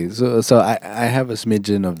 exactly. So I have a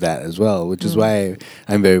smidgen of that as well, which is why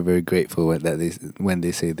I'm very, very grateful when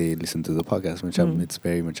they say they listen to the podcast. Macam, it's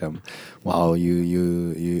very much wow, you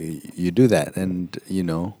do that, and you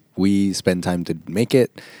know we spend time to make it,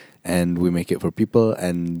 and we make it for people,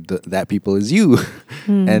 and that people is you,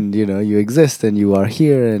 and you know you exist and you are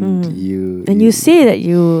here, and you say that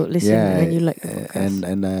you listen and you like the podcast.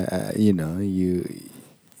 and you know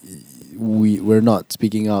we're not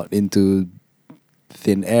speaking out into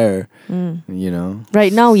thin air, you know.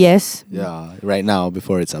 Right now, yes. Yeah, right now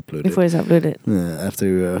before it's uploaded. Before it's uploaded.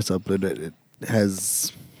 After it's uploaded, it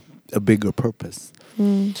has a bigger purpose,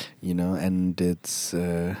 you know, and it's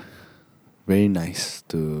very nice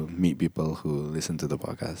to meet people who listen to the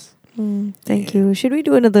podcast. Thank you. Should we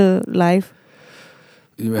do another live?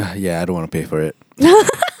 Yeah, I don't want to pay for it.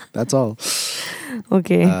 That's all.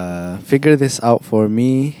 Okay. Figure this out for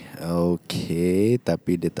me. Okay,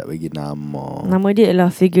 tapi dia tak bagi nama. Nama dia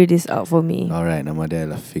adalah Figure This Out For Me. Alright, nama dia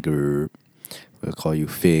adalah Figure. We'll call you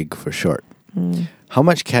Fig for short. How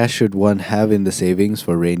much cash should one have in the savings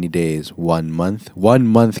for rainy days? 1 month? 1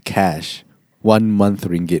 month cash. 1 month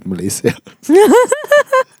ringgit Malaysia.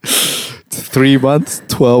 3 months?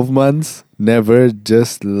 12 months? Never.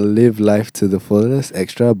 Just live life to the fullest.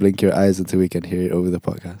 Extra, blink your eyes until we can hear it over the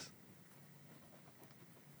podcast.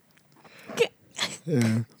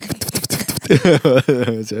 Yeah.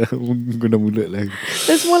 Guna mulut lah.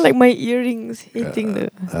 That's more like my earrings hitting the.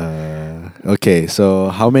 Okay, so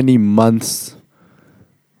how many months?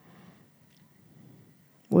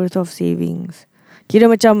 Worth of savings. Kira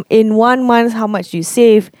macam in 1 month, how much you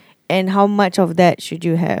save and how much of that should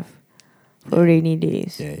you have for rainy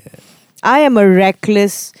days. Yeah. I am a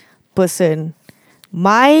reckless person.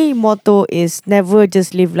 My motto is never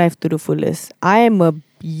just live life to the fullest. I am a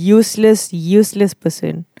useless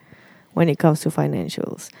person when it comes to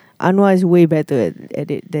financials. Anwar is way better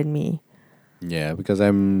at it than me. Yeah, because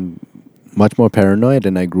I'm much more paranoid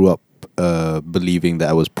and I grew up believing that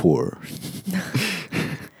I was poor.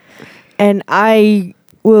 And I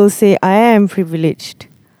will say I am privileged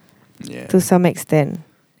Yeah. to some extent.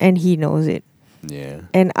 And he knows it. Yeah.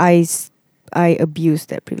 And I abuse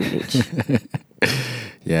that privilege.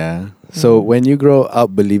 Yeah. So Mm. when you grow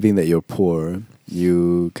up believing that you're poor,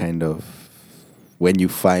 you kind of, when you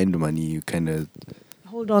find money, you kind of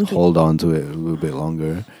Hold on to hold on to it a little bit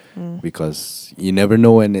longer Mm. because you never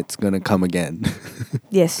know when it's gonna come again.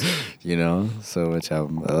 Yes. You know, so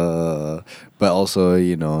macam but also,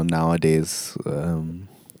 you know, nowadays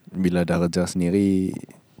bila dah kerja sendiri,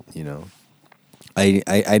 you know, I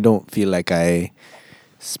don't feel like I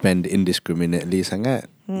spend indiscriminately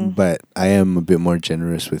sangat, Mm. but I am a bit more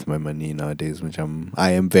generous with my money nowadays. Macam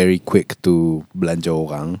I am very quick to belanja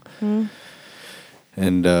orang, Mm.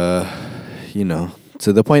 and you know,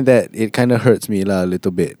 to the point that it kind of hurts me lah a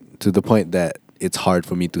little bit. To the point that it's hard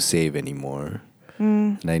for me to save anymore,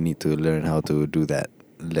 Mm. and I need to learn how to do that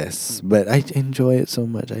less. But I enjoy it so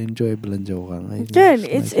much. I enjoy belanja orang. I Good. just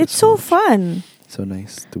like It's it so much. fun. So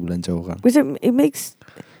nice to belanja orang. Because it makes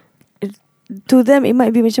it, to them it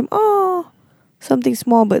might be macam something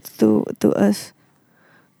small, but to us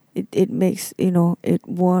it makes, you know, it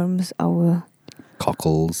warms our,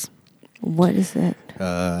 Cockles. what is that?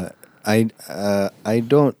 I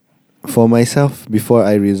don't. For myself, before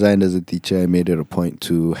I resigned as a teacher, I made it a point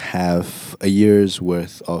to have a year's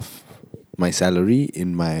worth of my salary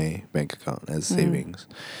in my bank account as savings.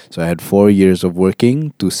 So I had 4 years of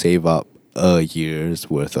working to save up a year's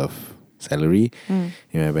worth of salary Mm.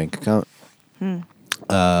 in my bank account.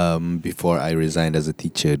 Mm. Before I resigned as a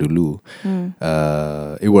teacher dulu. Mm.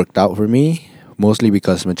 It worked out for me, mostly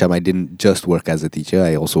because macam I didn't just work as a teacher,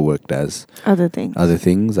 I also worked as Other things. other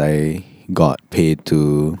things. I got paid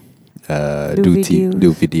to Do do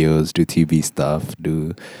videos. videos, do TV stuff,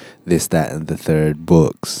 do this, that, and the third,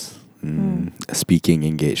 books, speaking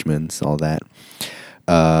engagements, all that.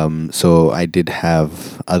 So I did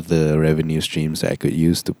have other revenue streams that I could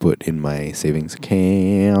use to put in my savings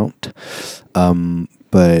account.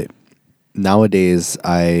 But nowadays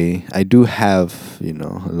I do have, you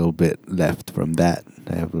know, a little bit left from that.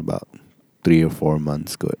 I have about 3 or 4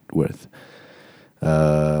 months worth.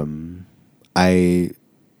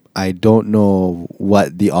 I don't know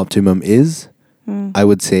what the optimum is. Mm. I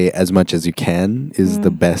would say as much as you can is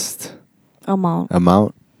the best Amount.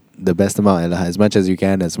 amount. The best amount, as much as you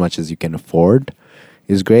can afford,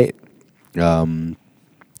 is great.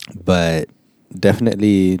 But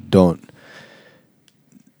definitely don't,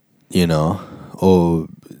 you know,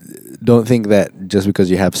 don't think that just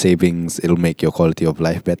because you have savings, it'll make your quality of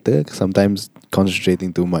life better. Sometimes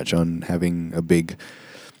concentrating too much on having a big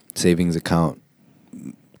savings account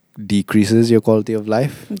decreases your quality of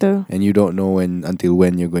life, and you don't know until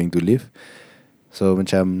when you're going to live. So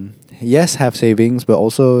macam, yes, have savings, but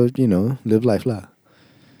also, you know, live life lah.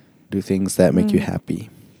 Do things that make you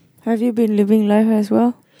happy. Have you been living life as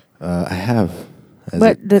well? I have.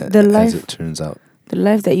 But the life, as it turns out. the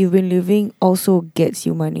life that you've been living also gets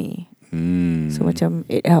you money. So macam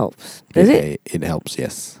it helps. Does it? It helps,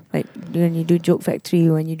 yes. Like when you do Joke Factory,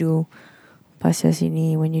 when you do Pasar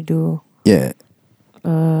Sini, when you do Yeah.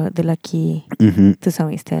 The Lucky, to some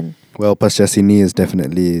extent. Well, pasca sini is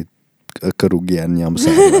definitely a kerugian yang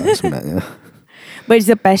besar lah sebenarnya. But it's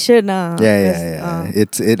a passion lah. Yeah.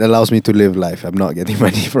 It allows me to live life. I'm not getting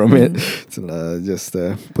money from it. So just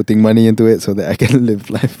putting money into it so that I can live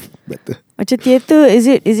life better. Macam theatre, is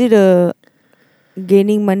it a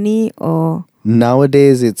gaining money or?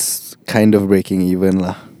 Nowadays, it's kind of breaking even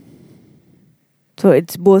lah. So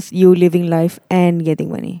it's both you living life and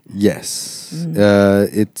getting money. Yes.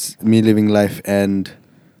 It's me living life, and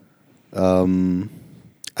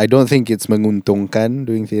I don't think it's menguntungkan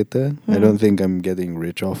doing theatre. I don't think I'm getting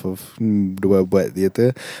rich off of buat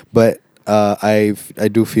theatre. But I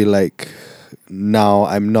do feel like now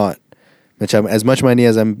I'm not, macam as much money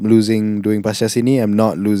as I'm losing doing Pasca Sini, I'm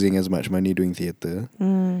not losing as much money doing theatre.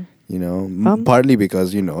 You know, partly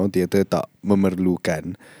because, you know, theatre tak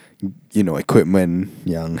memerlukan, you know, equipment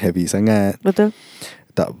yang heavy sangat. Betul.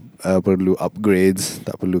 Tak perlu upgrades,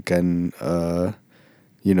 tak perlukan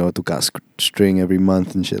you know, tukar string every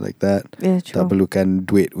month and shit like that. Yeah, true. Tak perlukan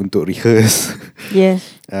duit untuk rehearse. Yes.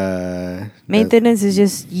 Maintenance is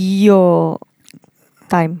just your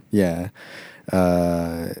time. Yeah.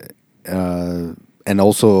 And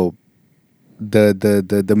also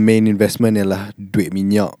the main investment ialah duit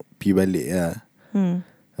minyak pi balik lah.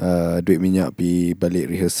 Duit minyak pi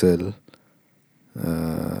balik rehearsal.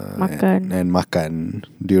 Makan. And makan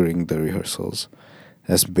during the rehearsals.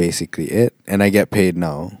 That's basically it. And I get paid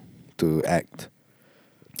now to act.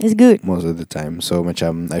 It's good. Most of the time. So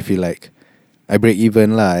macam I feel like I break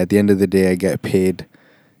even lah. At the end of the day, I get paid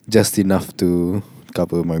just enough to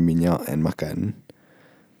cover my minyak and makan,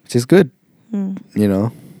 which is good. You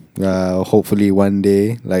know, hopefully one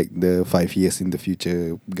day, like the 5 years in the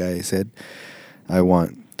future guy said, I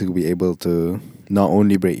want to be able to not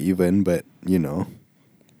only break even, but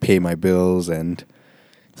pay my bills and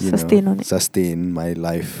sustain my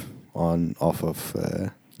life off of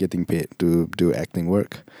getting paid to do acting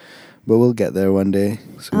work. But we'll get there one day.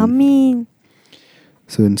 Amin.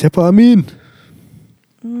 Soon. Siapa Amin?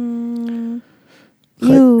 You.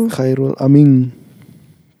 Khairul Amin.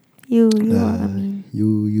 You are Amin.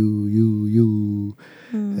 You.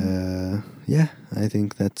 Yeah, I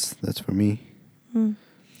think that's for me.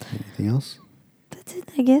 Anything else? That's it,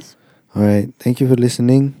 I guess. All right. Thank you for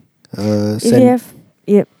listening.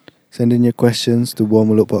 Yep. Send in your questions to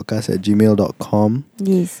buamulutpodcast@gmail.com.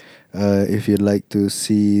 Yes. If you'd like to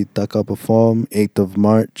see Taka perform, 8th of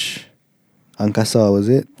March, Angkasa, was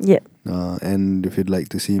it? Yep. And if you'd like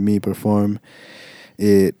to see me perform,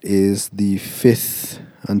 it is the 5th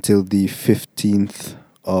until the 15th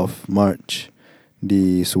of March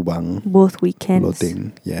di Subang. Both weekends.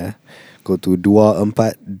 Floating, yeah. Go to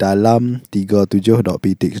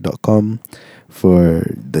 24dalam37.ptix.com for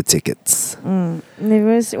the tickets.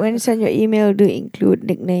 When you send your email, do include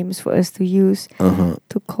nicknames for us to use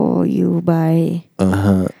to call you by.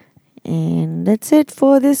 And that's it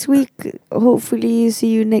for this week. Hopefully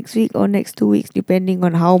see you next week or next 2 weeks, depending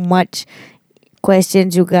on how much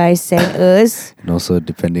questions you guys send us. And also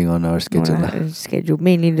depending on our schedule.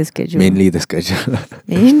 Mainly the schedule. Mainly the schedule.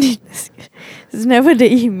 It's never the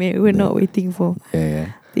email we're not waiting for.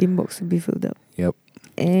 Yeah. The inbox to be filled up. Yep.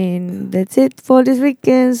 And that's it for this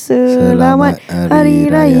weekend. Selamat Hari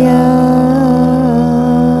Raya.